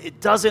covenant,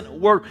 it doesn't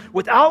work.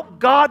 Without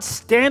God's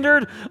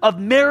standard of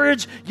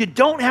marriage, you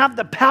don't have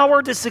the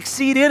power to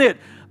succeed in it.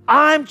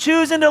 I'm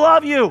choosing to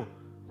love you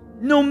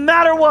no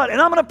matter what, and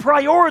I'm going to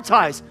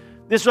prioritize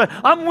this.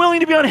 I'm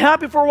willing to be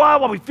unhappy for a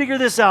while we figure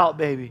this out,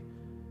 baby.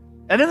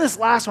 And then this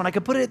last one, I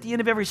could put it at the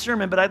end of every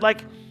sermon, but I'd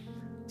like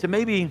to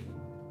maybe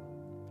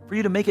for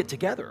you to make it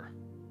together.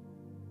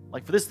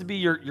 Like for this to be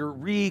your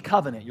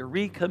re-covenant, your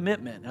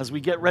recommitment as we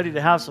get ready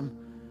to have some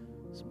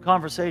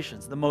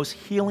conversations. The most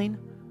healing,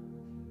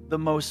 the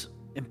most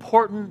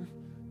important,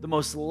 the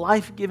most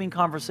life-giving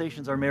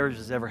conversations our marriage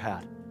has ever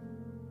had.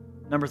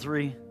 Number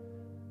 3,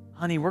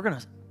 honey, we're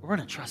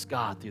gonna trust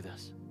God through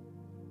this.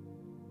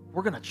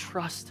 We're gonna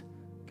trust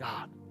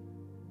God.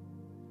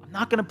 I'm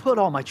not gonna put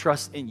all my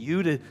trust in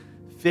you to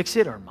fix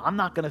it, or I'm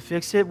not gonna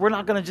fix it. We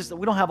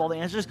don't have all the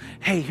answers.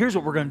 Hey, here's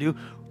what we're gonna do.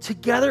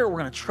 Together, we're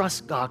gonna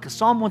trust God. Because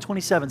Psalm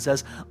 127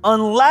 says,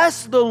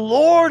 unless the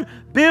Lord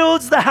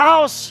builds the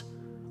house,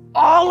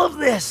 all of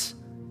this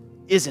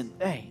is in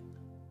vain.